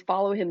Gentile would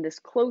follow him this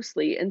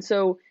closely. And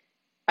so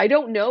I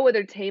don't know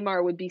whether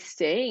Tamar would be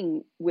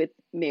staying with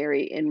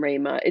Mary and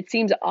Ramah. It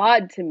seems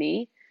odd to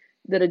me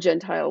that a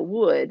Gentile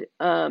would,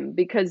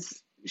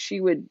 because she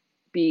would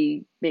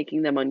be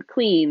making them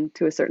unclean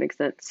to a certain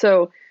extent.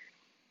 So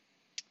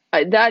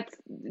I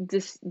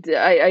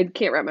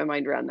can't wrap my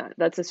mind around that.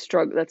 That's a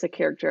struggle. That's a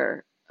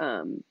character,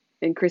 and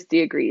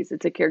Christy agrees.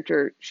 It's a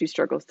character she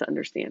struggles to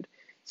understand.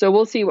 So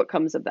we'll see what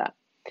comes of that.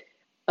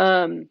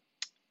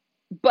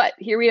 But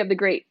here we have the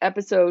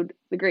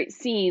great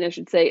scene, I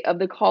should say, of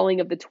the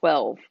calling of the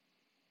 12.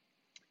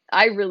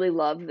 I really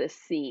love this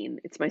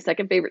scene. It's my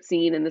second favorite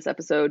scene in this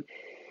episode.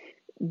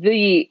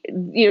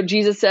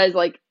 Jesus says,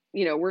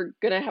 we're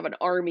going to have an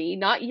army,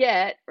 not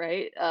yet,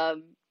 right?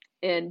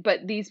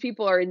 But these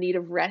people are in need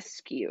of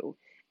rescue.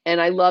 And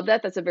I love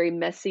that. That's a very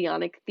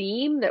messianic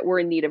theme, that we're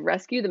in need of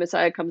rescue. The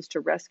Messiah comes to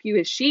rescue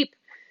his sheep.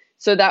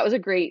 So that was a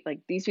great,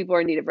 these people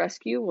are in need of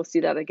rescue. We'll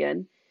see that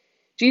again.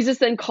 Jesus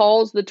then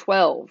calls the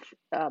 12.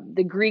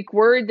 The Greek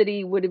word that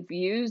he would have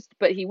used,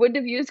 but he wouldn't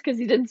have used because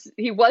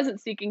he wasn't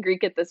speaking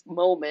Greek at this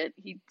moment.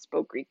 He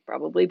spoke Greek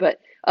probably,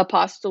 but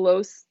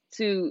apostolos,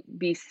 to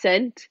be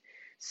sent.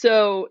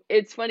 So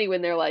it's funny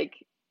when they're like,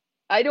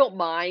 I don't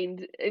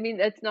mind. I mean,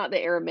 that's not the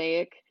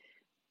Aramaic.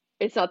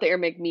 It's not the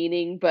Aramaic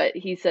meaning, but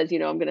he says, I'm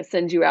going to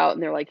send you out.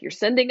 And they're like, you're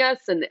sending us,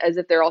 and as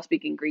if they're all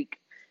speaking Greek.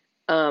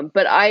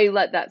 But I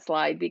let that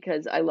slide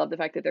because I love the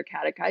fact that they're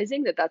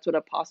catechizing, that's what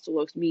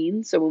apostolos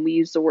means. So when we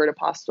use the word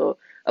apostle,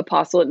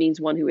 it means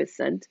one who is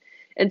sent.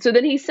 And so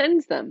then he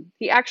sends them.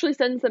 He actually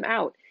sends them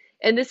out.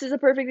 And this is a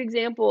perfect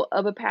example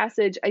of a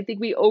passage I think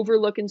we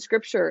overlook in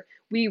scripture.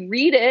 We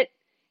read it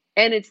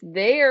and it's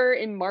there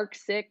in Mark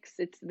 6,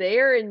 it's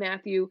there in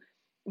Matthew,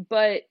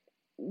 but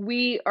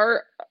we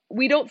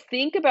don't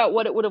think about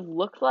what it would have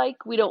looked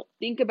like. We don't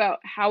think about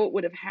how it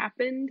would have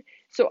happened.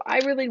 So I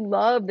really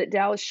love that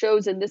Dallas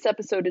shows in this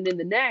episode and in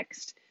the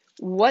next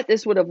what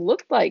this would have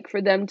looked like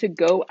for them to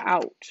go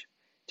out,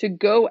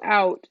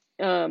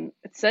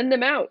 send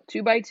them out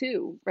 2 by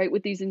 2, right,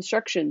 with these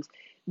instructions.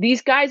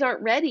 These guys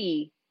aren't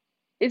ready.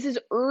 This is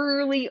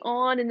early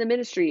on in the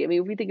ministry. I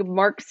mean, if we think of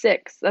Mark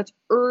 6, that's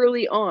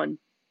early on.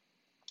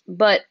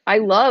 But I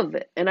love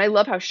it, and I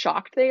love how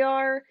shocked they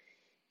are.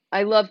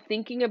 I love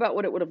thinking about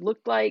what it would have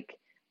looked like.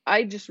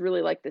 I just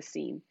really like this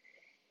scene.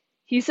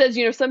 He says,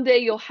 someday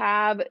you'll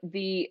have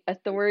the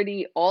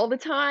authority all the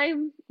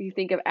time. You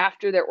think of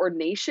after their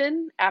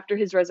ordination, after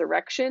his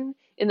resurrection,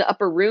 in the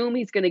upper room,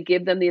 he's going to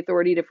give them the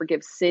authority to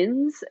forgive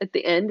sins at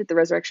the end, at the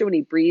resurrection, when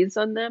he breathes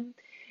on them.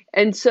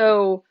 And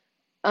so,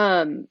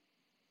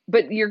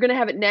 but you're going to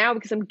have it now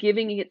because I'm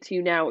giving it to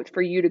you now. It's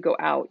for you to go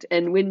out.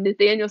 And when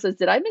Nathaniel says,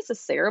 did I miss a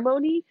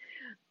ceremony?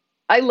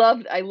 I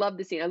love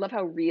the scene. I love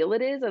how real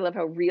it is. I love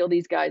how real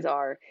these guys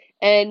are.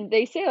 And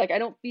they say, like, I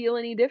don't feel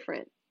any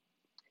different.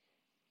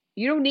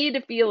 You don't need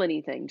to feel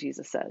anything,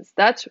 Jesus says.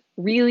 That's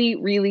really,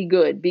 really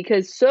good,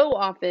 because so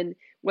often,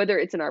 whether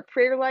it's in our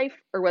prayer life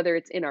or whether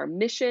it's in our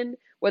mission,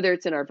 whether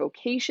it's in our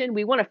vocation,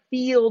 we want to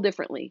feel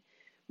differently,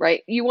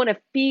 right? You want to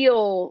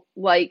feel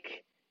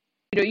like,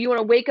 you want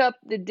to wake up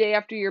the day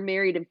after you're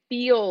married and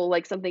feel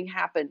like something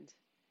happened.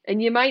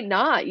 And you might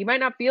not. You might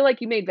not feel like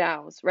you made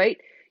vows, right?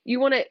 You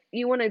want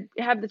to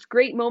have this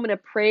great moment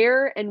of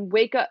prayer and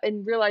wake up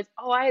and realize,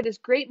 oh, I had this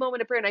great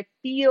moment of prayer and I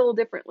feel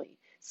differently.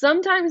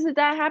 Sometimes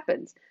that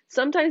happens.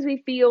 Sometimes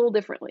we feel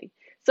differently.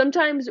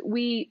 Sometimes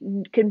we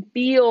can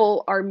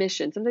feel our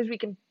mission. Sometimes we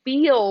can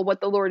feel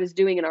what the Lord is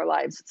doing in our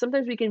lives.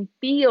 Sometimes we can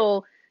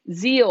feel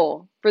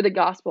zeal for the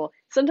gospel.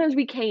 Sometimes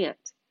we can't.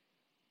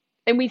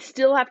 And we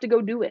still have to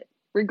go do it,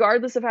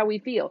 regardless of how we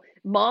feel.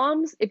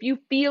 Moms, if you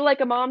feel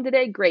like a mom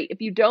today, great.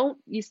 If you don't,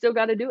 you still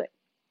got to do it.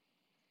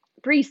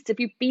 Priests, if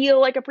you feel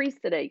like a priest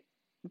today,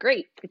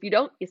 great. If you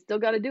don't, you still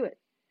got to do it.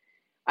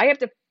 I have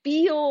to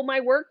feel my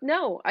work?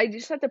 No, I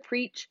just have to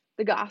preach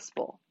the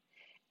gospel.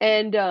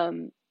 And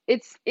you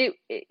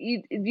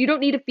don't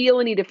need to feel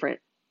any different,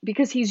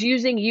 because he's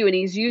using you, and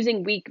he's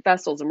using weak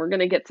vessels. And we're going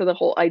to get to the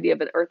whole idea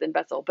of an earthen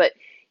vessel, but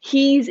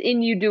he's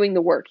in you doing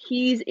the work.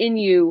 He's in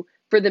you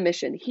for the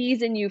mission.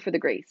 He's in you for the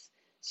grace.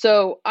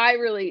 So I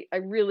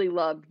really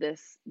love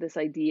this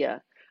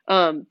idea.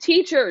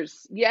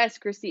 Teachers, yes,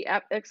 Christy,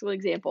 excellent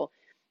example.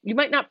 You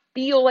might not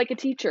feel like a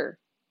teacher.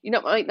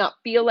 Might not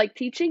feel like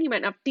teaching. You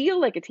might not feel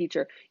like a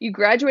teacher. You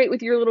graduate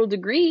with your little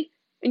degree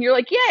and you're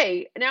like,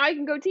 yay, now I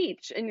can go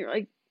teach. And you're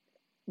like,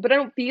 but I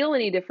don't feel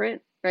any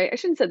different, right? I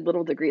shouldn't have said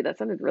little degree. That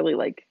sounded really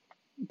like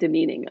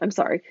demeaning. I'm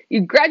sorry.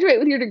 You graduate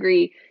with your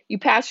degree, you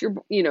pass your,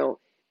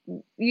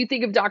 you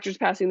think of doctors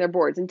passing their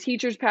boards and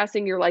teachers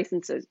passing your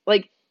licenses.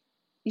 Like,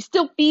 you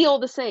still feel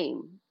the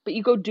same, but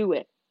you go do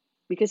it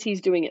because he's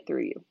doing it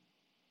through you.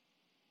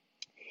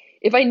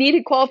 If I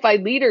needed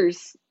qualified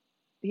leaders,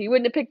 he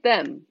wouldn't have picked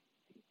them.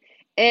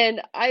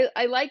 And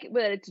I like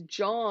that it's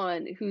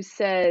John who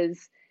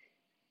says,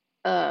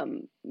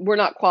 we're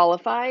not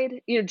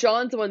qualified.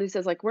 John's the one who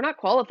says, like, we're not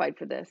qualified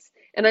for this.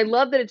 And I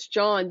love that it's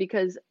John,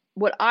 because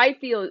what I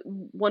feel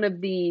one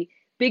of the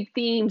big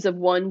themes of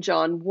 1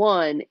 John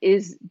 1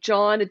 is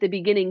John at the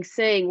beginning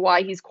saying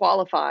why he's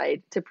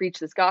qualified to preach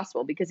this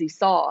gospel, because he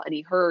saw and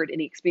he heard and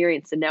he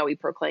experienced and now he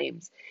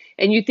proclaims.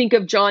 And you think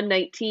of John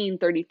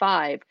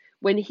 19:35,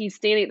 when he's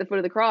standing at the foot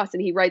of the cross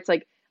and he writes,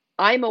 like,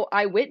 I'm an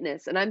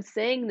eyewitness and I'm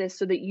saying this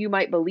so that you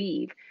might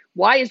believe.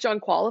 Why is John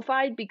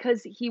qualified?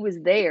 Because he was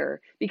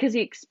there, because he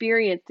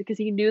experienced, because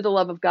he knew the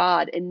love of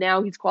God, and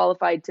now he's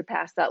qualified to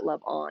pass that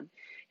love on.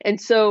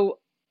 And so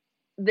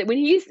that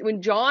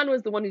when John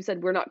was the one who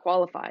said we're not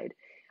qualified,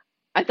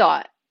 I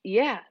thought,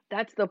 yeah,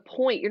 that's the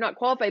point. You're not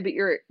qualified, but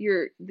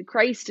the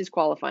Christ is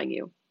qualifying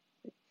you.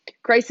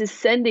 Christ is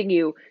sending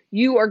you.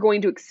 You are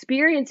going to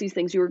experience these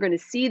things. You are going to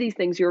see these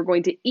things. You are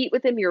going to eat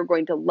with him. You are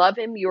going to love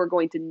him. You are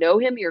going to know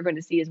him. You're going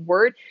to see his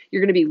word.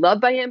 You're going to be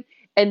loved by him.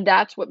 And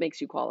that's what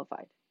makes you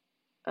qualified.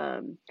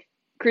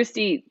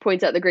 Christy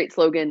points out the great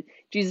slogan,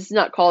 Jesus is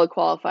not called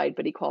qualified,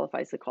 but he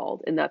qualifies the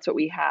called. And that's what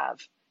we have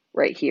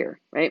right here,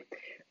 right?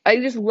 I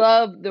just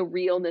love the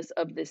realness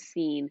of this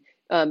scene.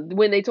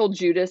 When they told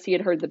Judas he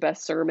had heard the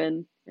best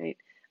sermon, right?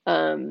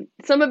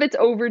 Some of it's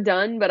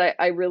overdone, but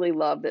I really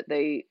love that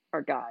they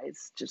are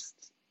guys, just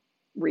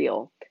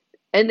real.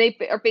 And they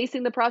are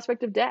facing the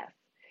prospect of death.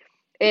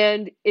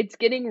 And it's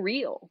getting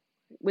real.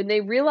 When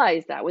they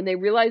realize that, when they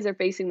realize they're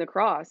facing the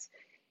cross,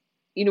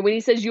 when he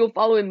says you'll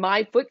follow in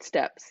my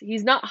footsteps,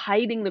 he's not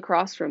hiding the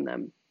cross from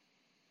them.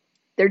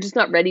 They're just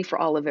not ready for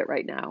all of it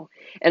right now.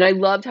 And I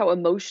loved how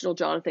emotional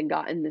Jonathan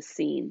got in this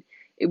scene.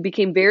 It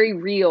became very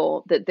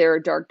real that there are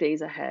dark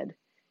days ahead.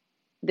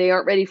 They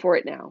aren't ready for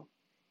it now.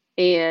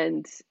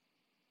 And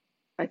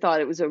I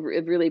thought it was a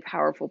really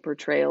powerful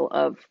portrayal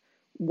of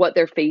what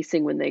they're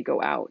facing when they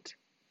go out.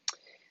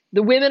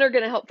 The women are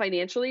going to help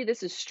financially.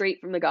 This is straight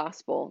from the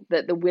gospel,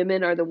 that the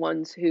women are the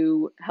ones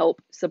who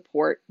help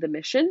support the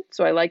mission.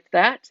 So I liked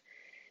that.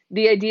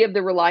 The idea of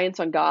the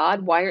reliance on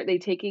God. Why aren't they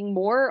taking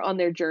more on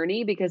their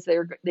journey? Because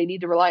they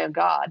need to rely on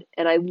God.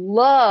 And I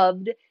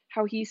loved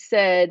how he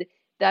said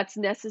that's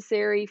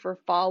necessary for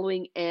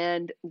following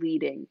and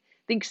leading.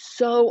 I think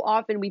so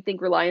often we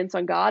think reliance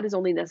on God is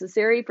only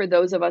necessary for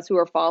those of us who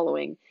are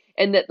following,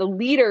 and that the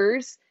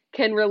leaders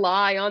can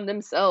rely on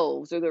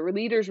themselves, or the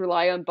leaders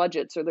rely on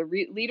budgets, or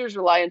the leaders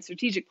rely on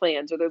strategic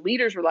plans, or the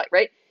leaders rely,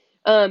 right?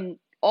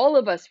 All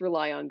of us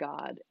rely on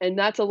God. And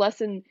that's a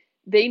lesson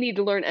they need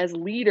to learn as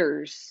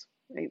leaders,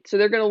 right? So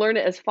they're going to learn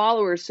it as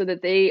followers so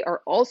that they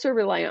are also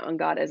reliant on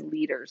God as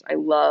leaders. I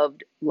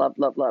loved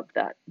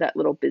that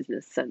little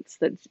business sense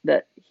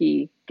that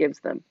he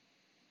gives them.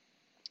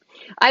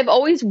 I've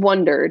always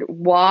wondered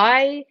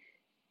why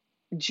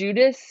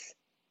Judas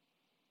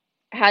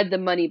had the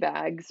money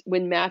bags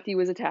when Matthew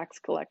was a tax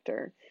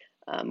collector.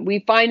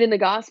 We find in the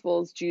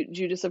Gospels,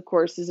 Judas, of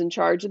course, is in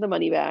charge of the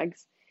money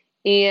bags,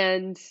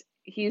 and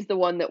he's the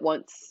one that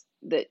wants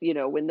that,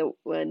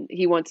 when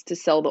he wants to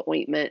sell the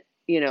ointment,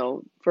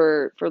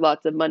 for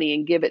lots of money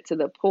and give it to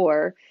the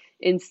poor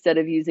instead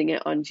of using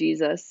it on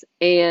Jesus.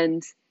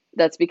 And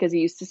that's because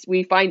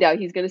we find out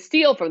he's going to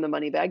steal from the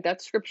money bag.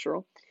 That's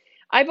scriptural.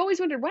 I've always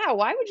wondered, wow,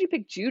 why would you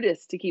pick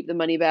Judas to keep the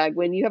money bag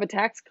when you have a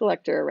tax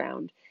collector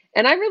around?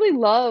 And I really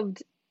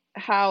loved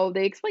how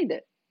they explained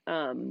it.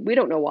 We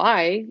don't know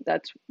why.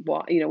 That's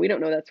why, we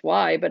don't know that's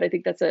why, but I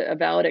think that's a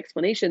valid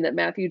explanation, that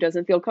Matthew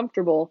doesn't feel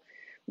comfortable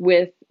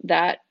with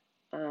that,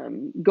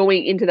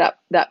 going into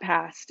that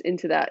past,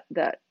 into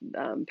that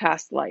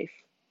past life.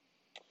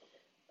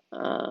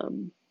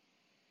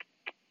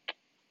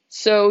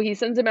 So he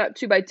sends them out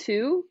 2 by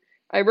 2.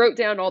 I wrote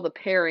down all the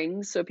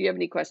pairings. So if you have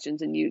any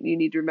questions and you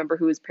need to remember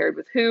who is paired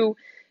with who,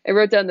 I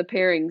wrote down the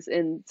pairings,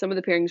 and some of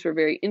the pairings were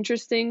very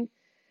interesting.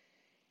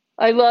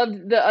 I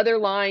loved the other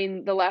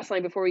line, the last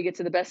line before we get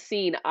to the best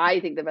scene. I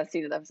think the best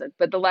scene of the episode.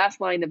 But the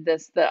last line of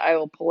this that I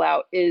will pull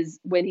out is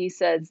when he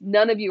says,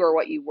 none of you are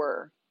what you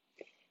were.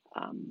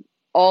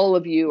 All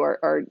of you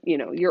are,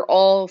 you're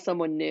all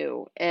someone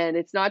new. And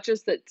it's not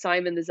just that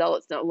Simon the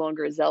Zealot's no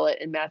longer a zealot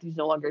and Matthew's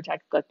no longer a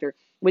tax collector.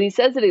 When he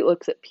says it, he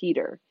looks at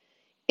Peter.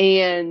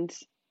 And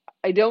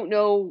I don't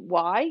know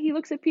why he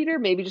looks at Peter,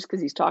 maybe just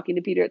because he's talking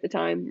to Peter at the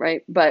time,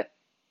 right? But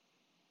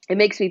it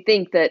makes me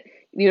think that,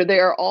 they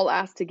are all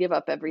asked to give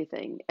up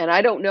everything. And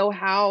I don't know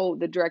how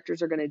the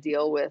directors are going to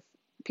deal with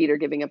Peter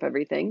giving up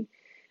everything.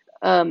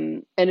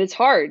 And it's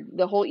hard.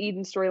 The whole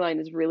Eden storyline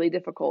is really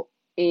difficult.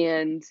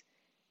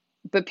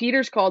 But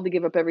Peter's called to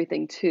give up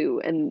everything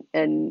too.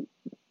 And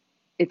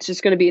it's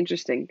just going to be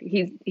interesting.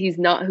 He's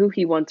not who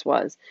he once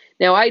was.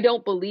 Now, I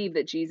don't believe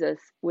that Jesus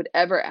would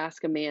ever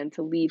ask a man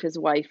to leave his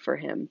wife for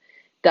him.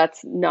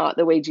 That's not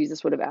the way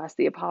Jesus would have asked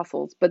the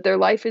apostles. But their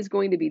life is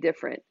going to be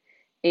different,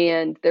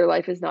 and their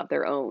life is not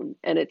their own.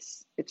 And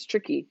it's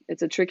tricky.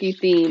 It's a tricky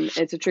theme.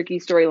 It's a tricky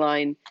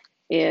storyline,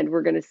 and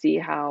we're going to see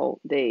how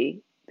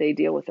they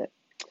deal with it.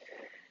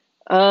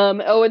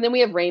 And then we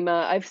have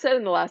Rhema. I've said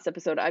in the last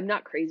episode, I'm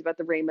not crazy about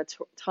the Rhema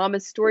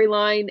Thomas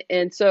storyline.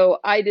 And so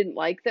I didn't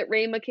like that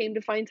Rhema came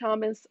to find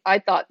Thomas. I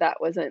thought that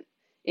wasn't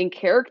in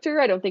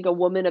character. I don't think a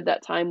woman of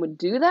that time would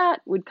do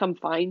that, would come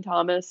find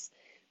Thomas,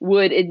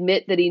 would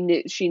admit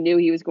that she knew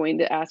he was going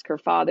to ask her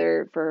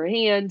father for her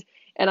hand.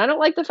 And I don't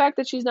like the fact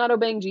that she's not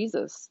obeying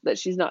Jesus, that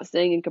she's not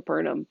staying in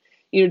Capernaum.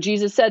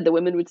 Jesus said the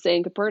women would stay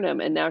in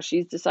Capernaum, and now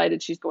she's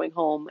decided she's going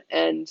home.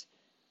 And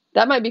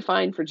that might be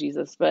fine for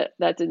Jesus, but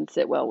that didn't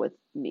sit well with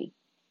me.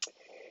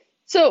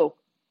 So,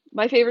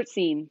 my favorite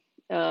scene.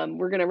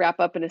 We're going to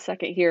wrap up in a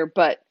second here,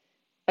 but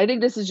I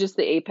think this is just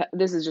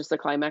the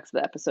climax of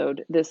the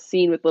episode. This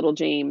scene with little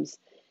James.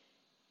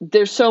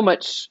 There's so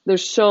much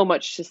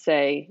to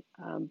say,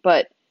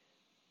 but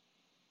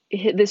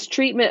this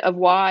treatment of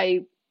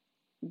why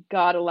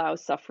God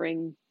allows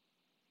suffering,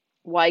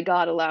 why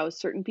God allows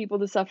certain people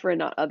to suffer and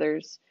not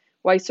others,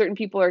 why certain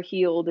people are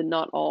healed and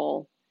not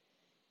all.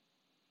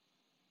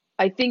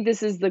 I think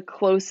this is the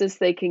closest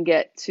they can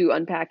get to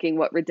unpacking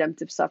what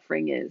redemptive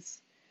suffering is.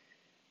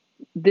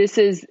 This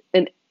is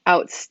an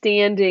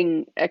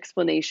outstanding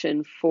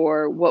explanation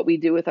for what we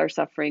do with our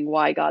suffering,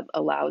 why God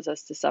allows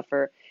us to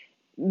suffer.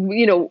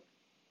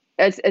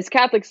 As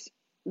Catholics,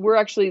 we're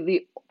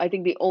actually I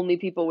think the only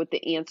people with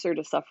the answer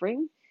to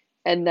suffering,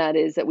 and that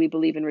is that we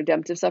believe in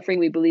redemptive suffering.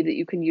 We believe that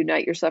you can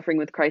unite your suffering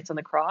with Christ on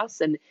the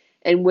cross, and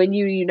when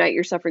you unite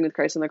your suffering with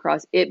Christ on the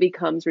cross, it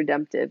becomes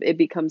redemptive. It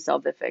becomes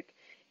salvific.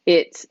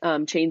 It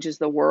changes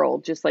the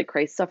world, just like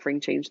Christ's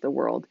suffering changed the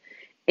world.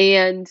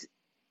 And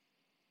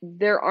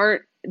there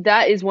aren't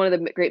that is one of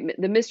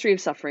the mystery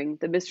of suffering,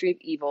 the mystery of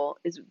evil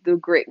is the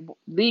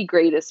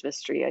greatest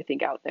mystery, I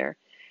think, out there.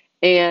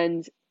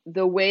 And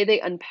the way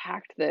they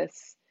unpacked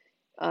this,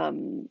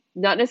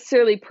 not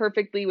necessarily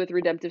perfectly with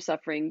redemptive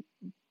suffering,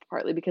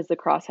 partly because the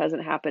cross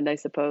hasn't happened, I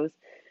suppose,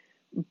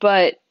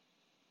 but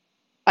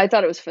I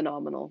thought it was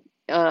phenomenal.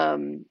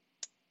 You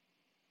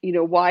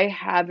know, why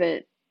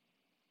hasn't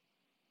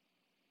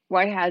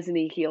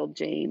he healed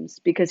James?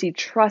 Because he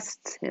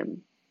trusts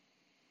him.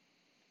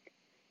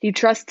 He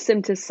trusts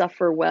him to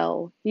suffer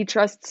well. He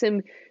trusts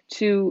him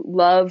to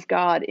love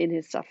God in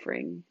his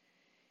suffering.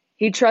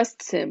 He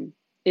trusts him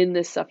in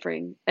this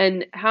suffering.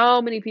 And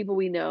how many people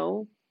we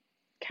know,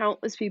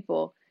 countless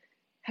people,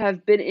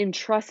 have been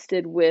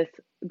entrusted with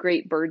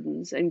great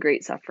burdens and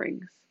great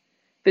sufferings,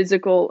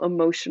 physical,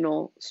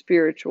 emotional,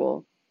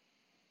 spiritual.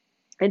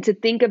 And to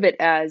think of it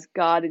as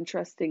God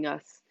entrusting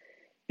us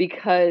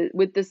because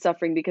with this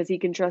suffering, because he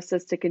can trust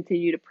us to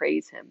continue to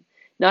praise him.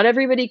 Not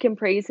everybody can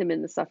praise him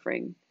in the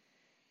suffering,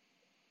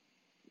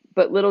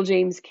 but little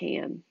James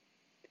can.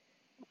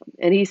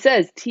 And he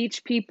says,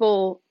 teach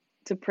people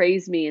to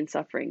praise me in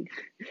suffering.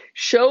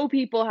 Show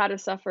people how to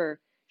suffer.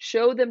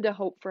 Show them to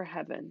hope for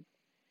heaven.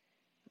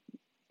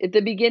 At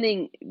the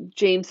beginning,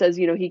 James says,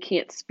 you know, he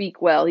can't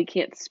speak well. He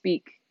can't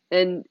speak.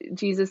 And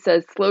Jesus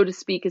says, slow to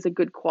speak is a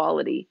good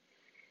quality.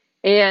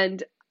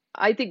 And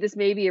I think this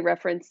may be a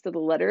reference to the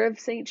letter of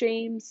St.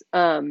 James.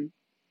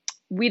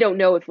 We don't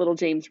know if little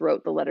James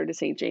wrote the letter to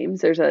St.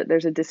 James. There's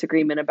a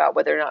disagreement about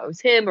whether or not it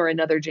was him or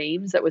another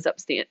James that was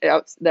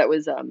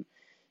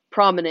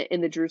prominent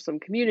in the Jerusalem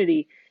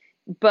community.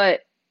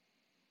 But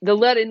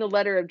in the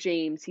letter of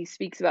James, he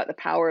speaks about the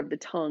power of the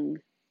tongue.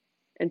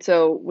 And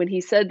so when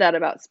he said that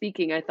about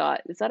speaking, I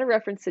thought, is that a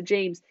reference to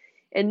James?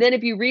 And then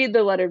if you read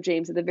the letter of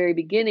James at the very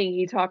beginning,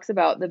 he talks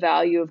about the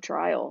value of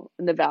trial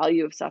and the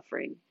value of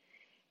suffering.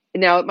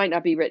 Now, it might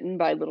not be written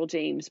by little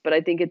James, but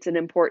I think it's an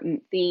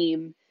important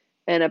theme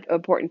and an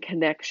important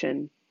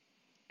connection.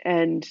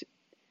 And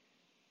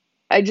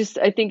I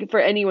think for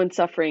anyone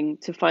suffering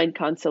to find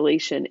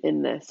consolation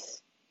in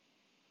this,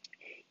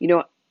 you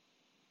know,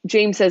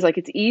 James says, like,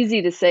 it's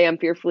easy to say I'm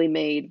fearfully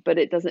made, but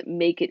it doesn't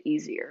make it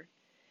easier.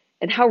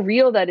 And how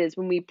real that is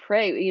when we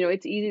pray. You know,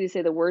 it's easy to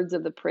say the words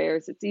of the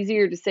prayers. It's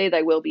easier to say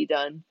thy will be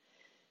done.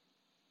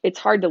 It's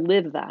hard to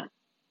live that.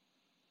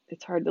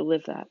 It's hard to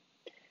live that.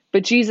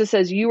 But Jesus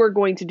says, you are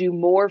going to do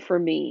more for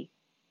me.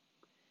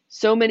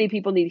 So many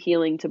people need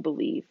healing to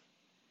believe.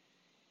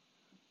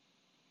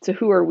 So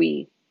who are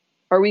we?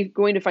 Are we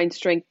going to find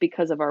strength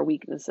because of our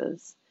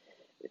weaknesses?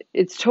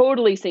 It's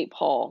totally St.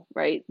 Paul,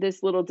 right?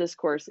 This little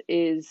discourse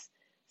is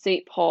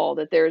St. Paul,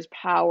 that there is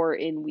power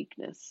in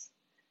weakness.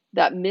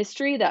 That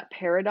mystery, that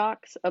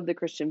paradox of the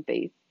Christian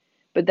faith.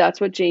 But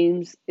that's what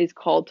James is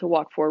called to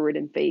walk forward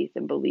in faith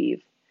and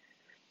believe.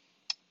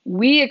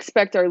 We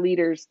expect our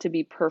leaders to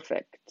be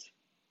perfect.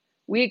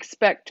 We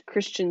expect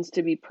Christians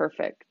to be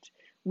perfect.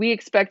 We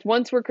expect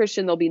once we're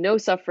Christian, there'll be no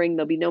suffering,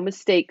 there'll be no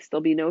mistakes,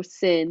 there'll be no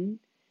sin.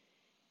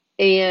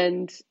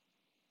 And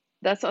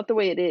that's not the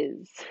way it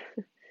is.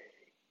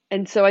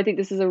 And so I think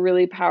this is a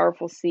really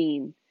powerful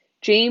scene.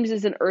 James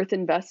is an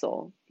earthen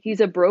vessel.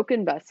 He's a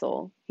broken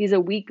vessel. He's a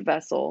weak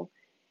vessel.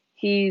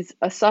 He's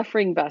a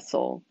suffering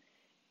vessel.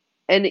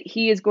 And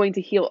he is going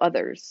to heal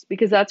others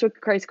because that's what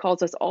Christ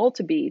calls us all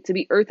to be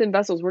earthen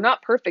vessels. We're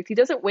not perfect. He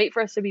doesn't wait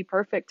for us to be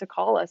perfect to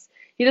call us.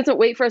 He doesn't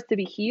wait for us to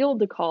be healed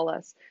to call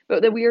us,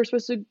 but that we are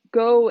supposed to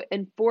go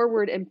and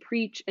forward and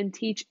preach and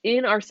teach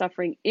in our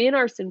suffering, in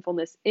our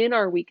sinfulness, in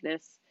our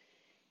weakness.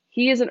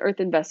 He is an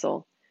earthen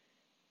vessel.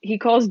 He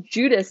calls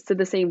Judas to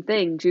the same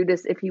thing.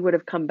 Judas, if he would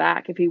have come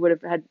back, if he would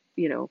have had,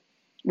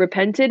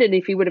 repented, and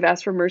if he would have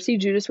asked for mercy,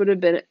 Judas would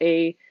have been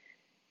a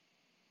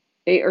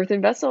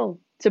earthen vessel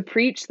to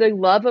preach the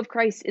love of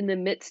Christ in the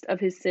midst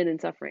of his sin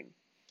and suffering.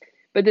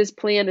 But this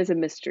plan is a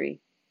mystery.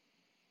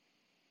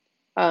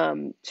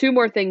 Two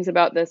more things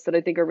about this that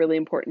I think are really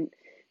important.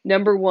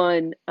 Number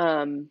one,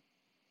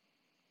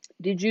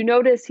 did you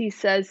notice he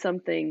says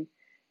something,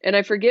 and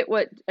I forget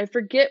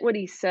what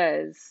he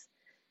says,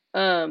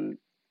 and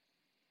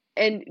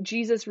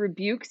Jesus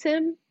rebukes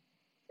him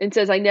and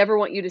says, I never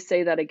want you to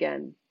say that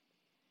again.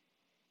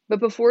 But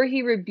before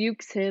he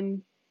rebukes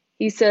him,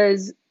 he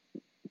says,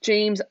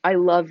 James, I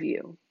love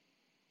you,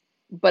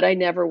 but I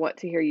never want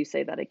to hear you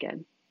say that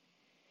again.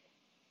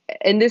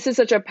 And this is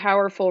such a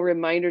powerful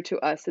reminder to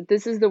us that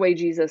this is the way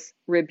Jesus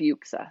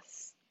rebukes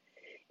us.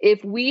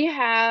 If we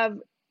have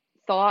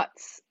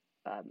thoughts,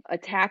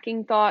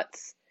 attacking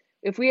thoughts,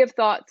 if we have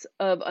thoughts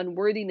of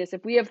unworthiness,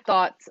 if we have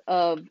thoughts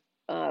of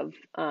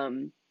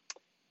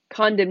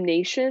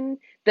condemnation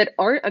that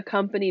aren't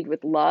accompanied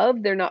with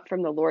love, they're not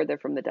from the Lord, they're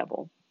from the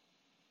devil.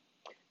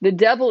 The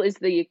devil is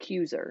the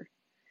accuser.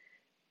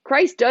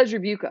 Christ does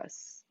rebuke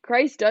us.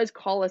 Christ does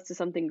call us to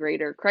something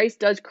greater. Christ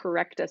does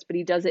correct us, but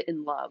he does it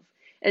in love.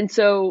 And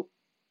so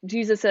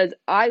Jesus says,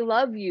 I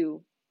love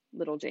you,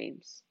 little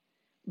James,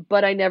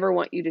 but I never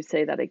want you to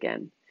say that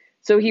again.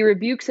 So he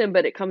rebukes him,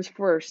 but it comes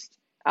first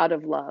out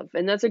of love.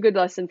 And that's a good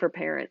lesson for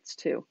parents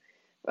too.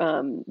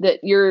 That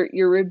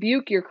your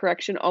rebuke, your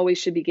correction always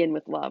should begin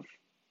with love.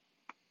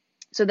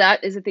 So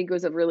that is, I think,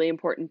 was a really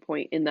important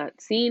point in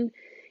that scene.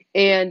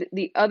 And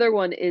the other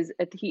one is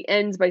he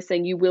ends by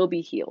saying, "You will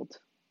be healed.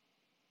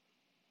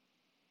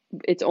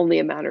 It's only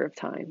a matter of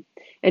time."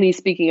 And he's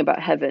speaking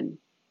about heaven.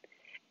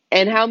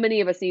 And how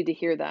many of us need to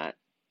hear that?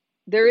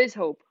 There is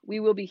hope. We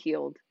will be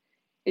healed.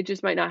 It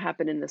just might not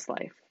happen in this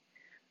life.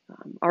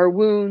 Our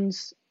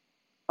wounds,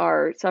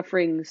 our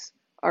sufferings,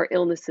 our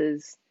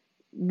illnesses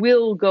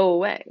will go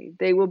away.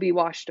 They will be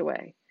washed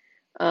away.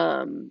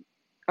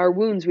 Our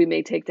wounds we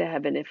may take to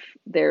heaven if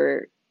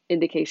they're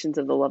indications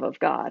of the love of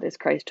God, as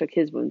Christ took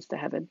his wounds to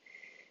heaven.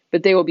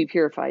 But they will be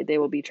purified. They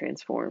will be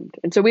transformed.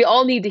 And so we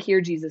all need to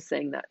hear Jesus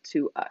saying that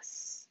to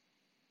us.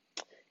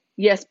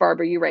 Yes,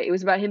 Barbara, you're right. It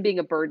was about him being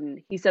a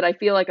burden. He said, "I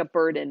feel like a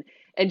burden."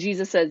 And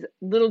Jesus says,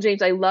 "Little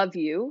James, I love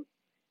you,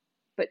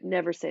 but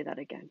never say that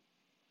again."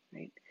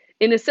 Right?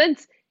 In a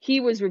sense, he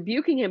was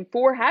rebuking him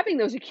for having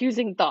those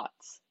accusing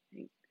thoughts.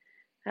 Right?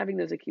 Having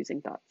those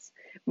accusing thoughts.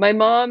 My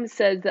mom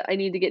says that I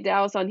need to get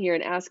Dallas on here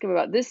and ask him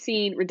about this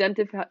scene,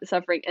 redemptive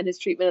suffering, and his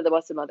treatment of the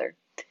Blessed Mother.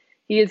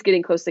 He is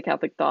getting close to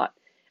Catholic thought.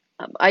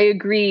 I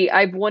agree.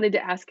 I've wanted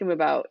to ask him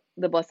about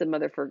the Blessed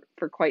Mother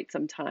for quite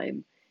some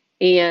time.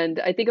 And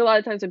I think a lot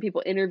of times when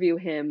people interview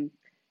him,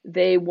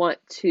 they want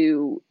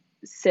to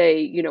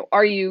say,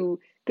 are you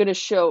going to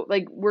show,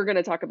 like, we're going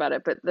to talk about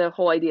it, but the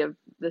whole idea of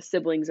the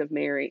siblings of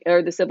Mary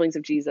or the siblings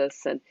of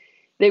Jesus, and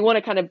they want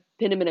to kind of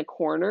pin him in a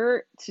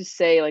corner to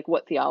say, like,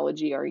 what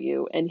theology are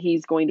you? And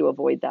he's going to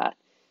avoid that.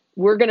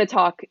 We're going to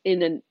talk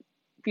in a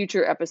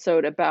future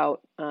episode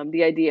about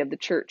the idea of the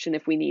church and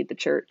if we need the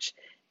church.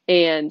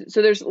 And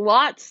so there's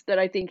lots that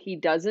I think he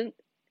doesn't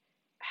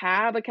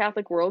have a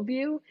Catholic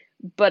worldview,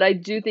 but I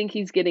do think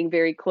he's getting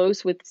very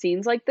close with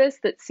scenes like this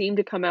that seem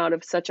to come out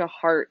of such a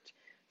heart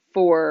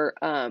for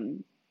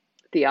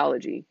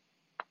theology.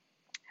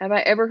 Have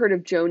I ever heard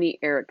of Joni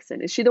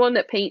Eareckson? Is she the one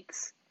that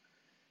paints?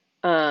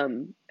 I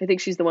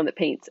think she's the one that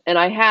paints. And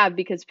I have,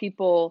 because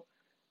people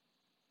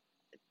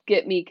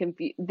get me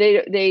confused.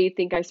 They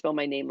think I spell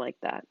my name like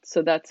that.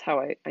 So that's how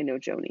I know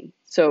Joni.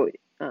 So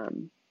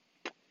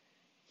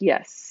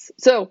yes.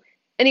 So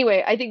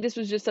anyway, I think this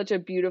was just such a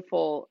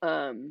beautiful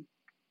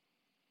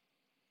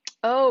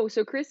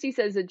so Christy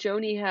says that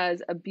Joni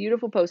has a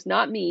beautiful post,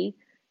 not me,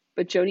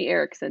 but Joni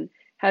Eareckson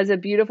has a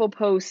beautiful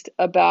post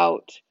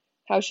about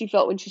how she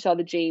felt when she saw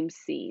the James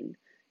scene.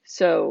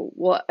 So,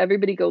 well,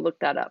 everybody go look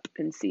that up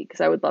and see, because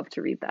I would love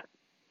to read that.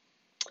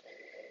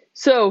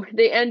 So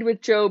they end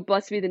with Job,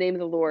 "Blessed be the name of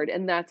the Lord,"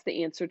 and that's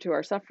the answer to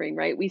our suffering,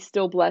 right? We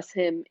still bless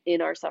him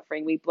in our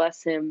suffering. We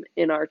bless him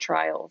in our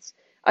trials.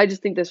 I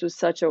just think this was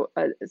such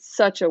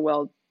a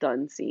well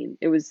done scene.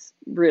 It was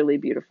really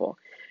beautiful.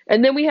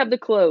 And then we have the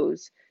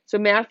close. So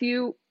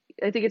Matthew,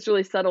 I think it's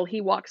really subtle. He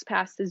walks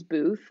past his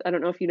booth. I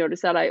don't know if you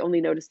noticed that. I only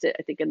noticed it,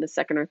 I think, in the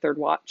second or third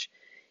watch.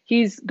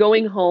 He's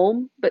going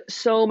home, but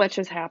so much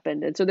has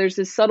happened. And so there's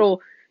this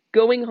subtle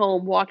going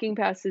home, walking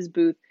past his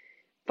booth,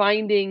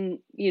 finding,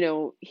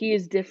 he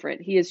is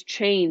different. He is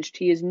changed.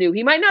 He is new.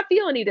 He might not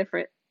feel any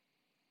different,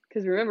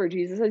 because remember,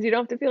 Jesus says you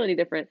don't have to feel any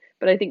different,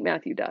 but I think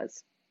Matthew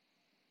does.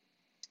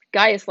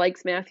 Gaius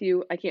likes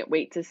Matthew. I can't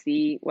wait to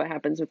see what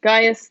happens with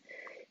Gaius.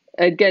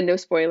 Again, no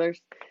spoilers.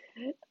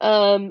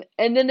 And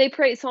then they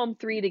pray Psalm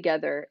 3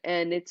 together,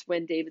 and it's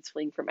when David's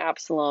fleeing from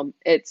Absalom.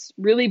 It's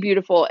really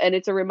beautiful, and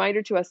it's a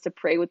reminder to us to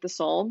pray with the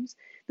Psalms.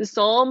 The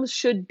Psalms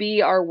should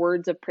be our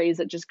words of praise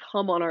that just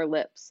come on our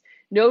lips.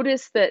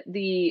 Notice that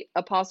the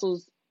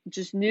apostles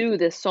just knew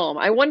this psalm.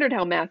 I wondered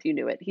how Matthew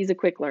knew it. He's a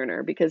quick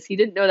learner, because he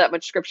didn't know that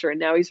much scripture, and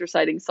now he's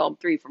reciting Psalm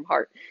 3 from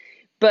heart.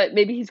 But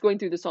maybe he's going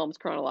through the Psalms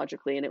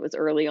chronologically, and it was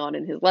early on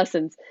in his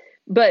lessons.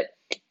 But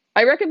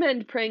I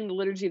recommend praying the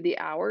Liturgy of the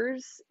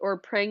Hours or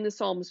praying the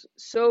Psalms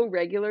so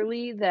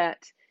regularly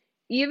that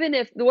even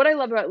if, what I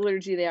love about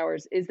Liturgy of the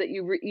Hours is that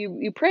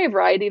you pray a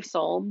variety of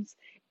Psalms,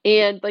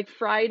 and like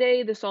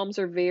Friday, the Psalms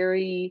are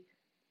very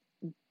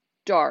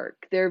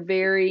dark. They're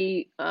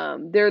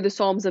they're the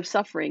Psalms of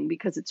suffering,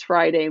 because it's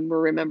Friday and we're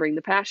remembering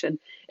the Passion.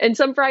 And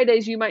some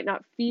Fridays you might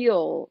not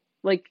feel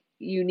like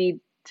you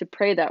need to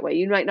pray that way.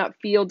 You might not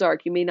feel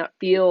dark. You may not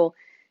feel,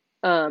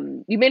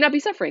 you may not be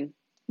suffering,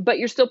 but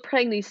you're still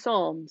praying these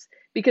Psalms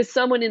because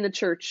someone in the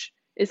church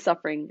is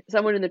suffering.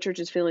 Someone in the church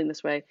is feeling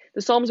this way.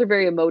 The Psalms are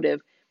very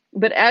emotive,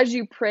 but as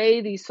you pray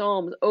these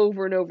Psalms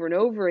over and over and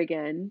over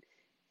again,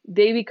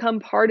 they become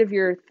part of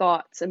your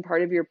thoughts and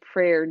part of your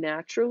prayer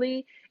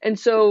naturally. And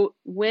so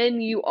when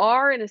you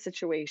are in a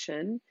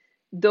situation,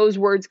 those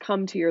words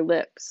come to your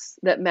lips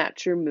that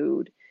match your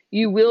mood.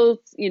 You will,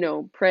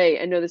 pray.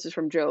 I know this is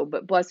from Job,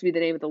 but "Blessed be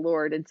the name of the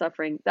Lord," and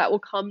suffering, that will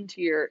come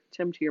to your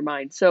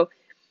mind. So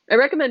I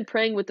recommend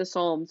praying with the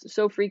Psalms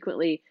so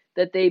frequently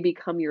that they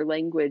become your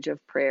language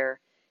of prayer.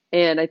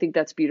 And I think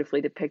that's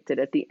beautifully depicted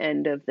at the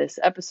end of this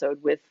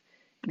episode with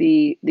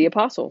the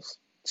apostles.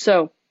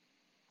 So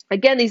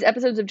again, these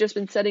episodes have just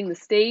been setting the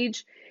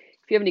stage.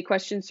 If you have any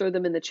questions, throw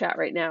them in the chat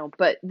right now.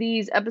 But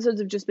these episodes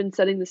have just been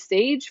setting the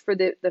stage for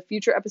the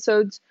future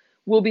episodes.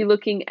 We'll be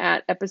looking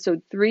at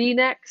episode 3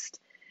 next.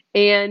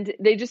 And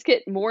they just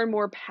get more and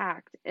more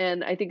packed.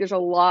 And I think there's a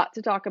lot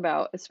to talk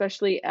about,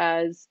 especially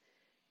as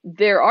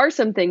there are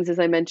some things, as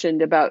I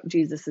mentioned, about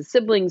Jesus's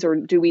siblings, or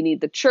do we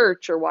need the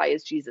church, or why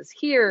is Jesus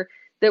here,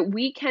 that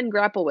we can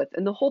grapple with.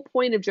 And the whole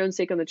point of Joan's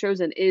Take on the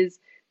Chosen is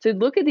to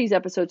look at these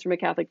episodes from a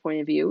Catholic point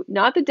of view.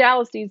 Not that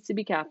Dallas needs to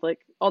be Catholic,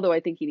 although I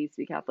think he needs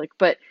to be Catholic,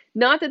 but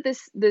not that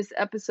this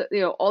episode,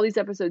 all these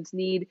episodes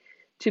need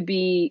to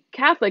be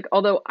Catholic,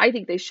 although I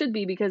think they should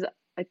be, because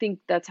I think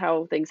that's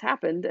how things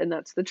happened and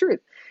that's the truth.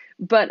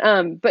 But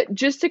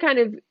just to kind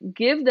of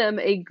give them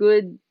a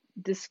good,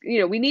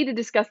 we need to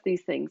discuss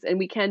these things, and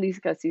we can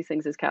discuss these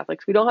things as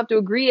Catholics. We don't have to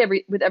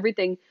agree with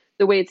everything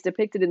the way it's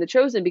depicted in The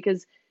Chosen,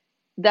 because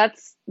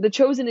The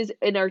Chosen is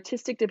an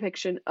artistic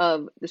depiction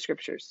of the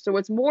scriptures. So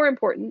what's more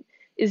important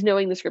is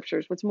knowing the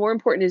scriptures. What's more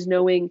important is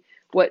knowing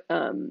what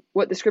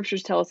the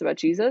scriptures tell us about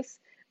Jesus.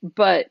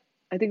 But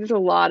I think there's a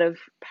lot of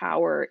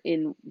power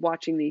in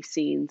watching these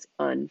scenes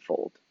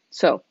unfold.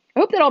 So I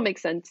hope that all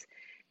makes sense.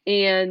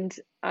 And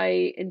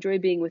I enjoy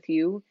being with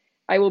you.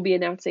 I will be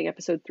announcing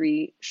episode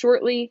 3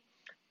 shortly.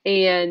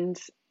 And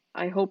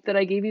I hope that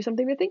I gave you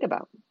something to think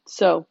about.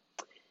 So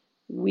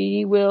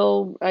we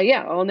will,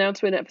 I'll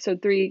announce when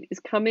episode 3 is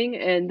coming.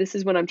 And this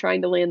is when I'm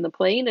trying to land the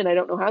plane and I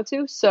don't know how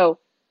to. So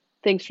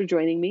thanks for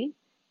joining me.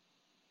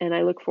 And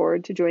I look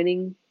forward to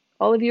joining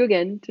all of you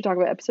again to talk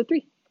about episode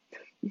 3.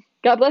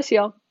 God bless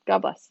y'all. God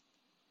bless.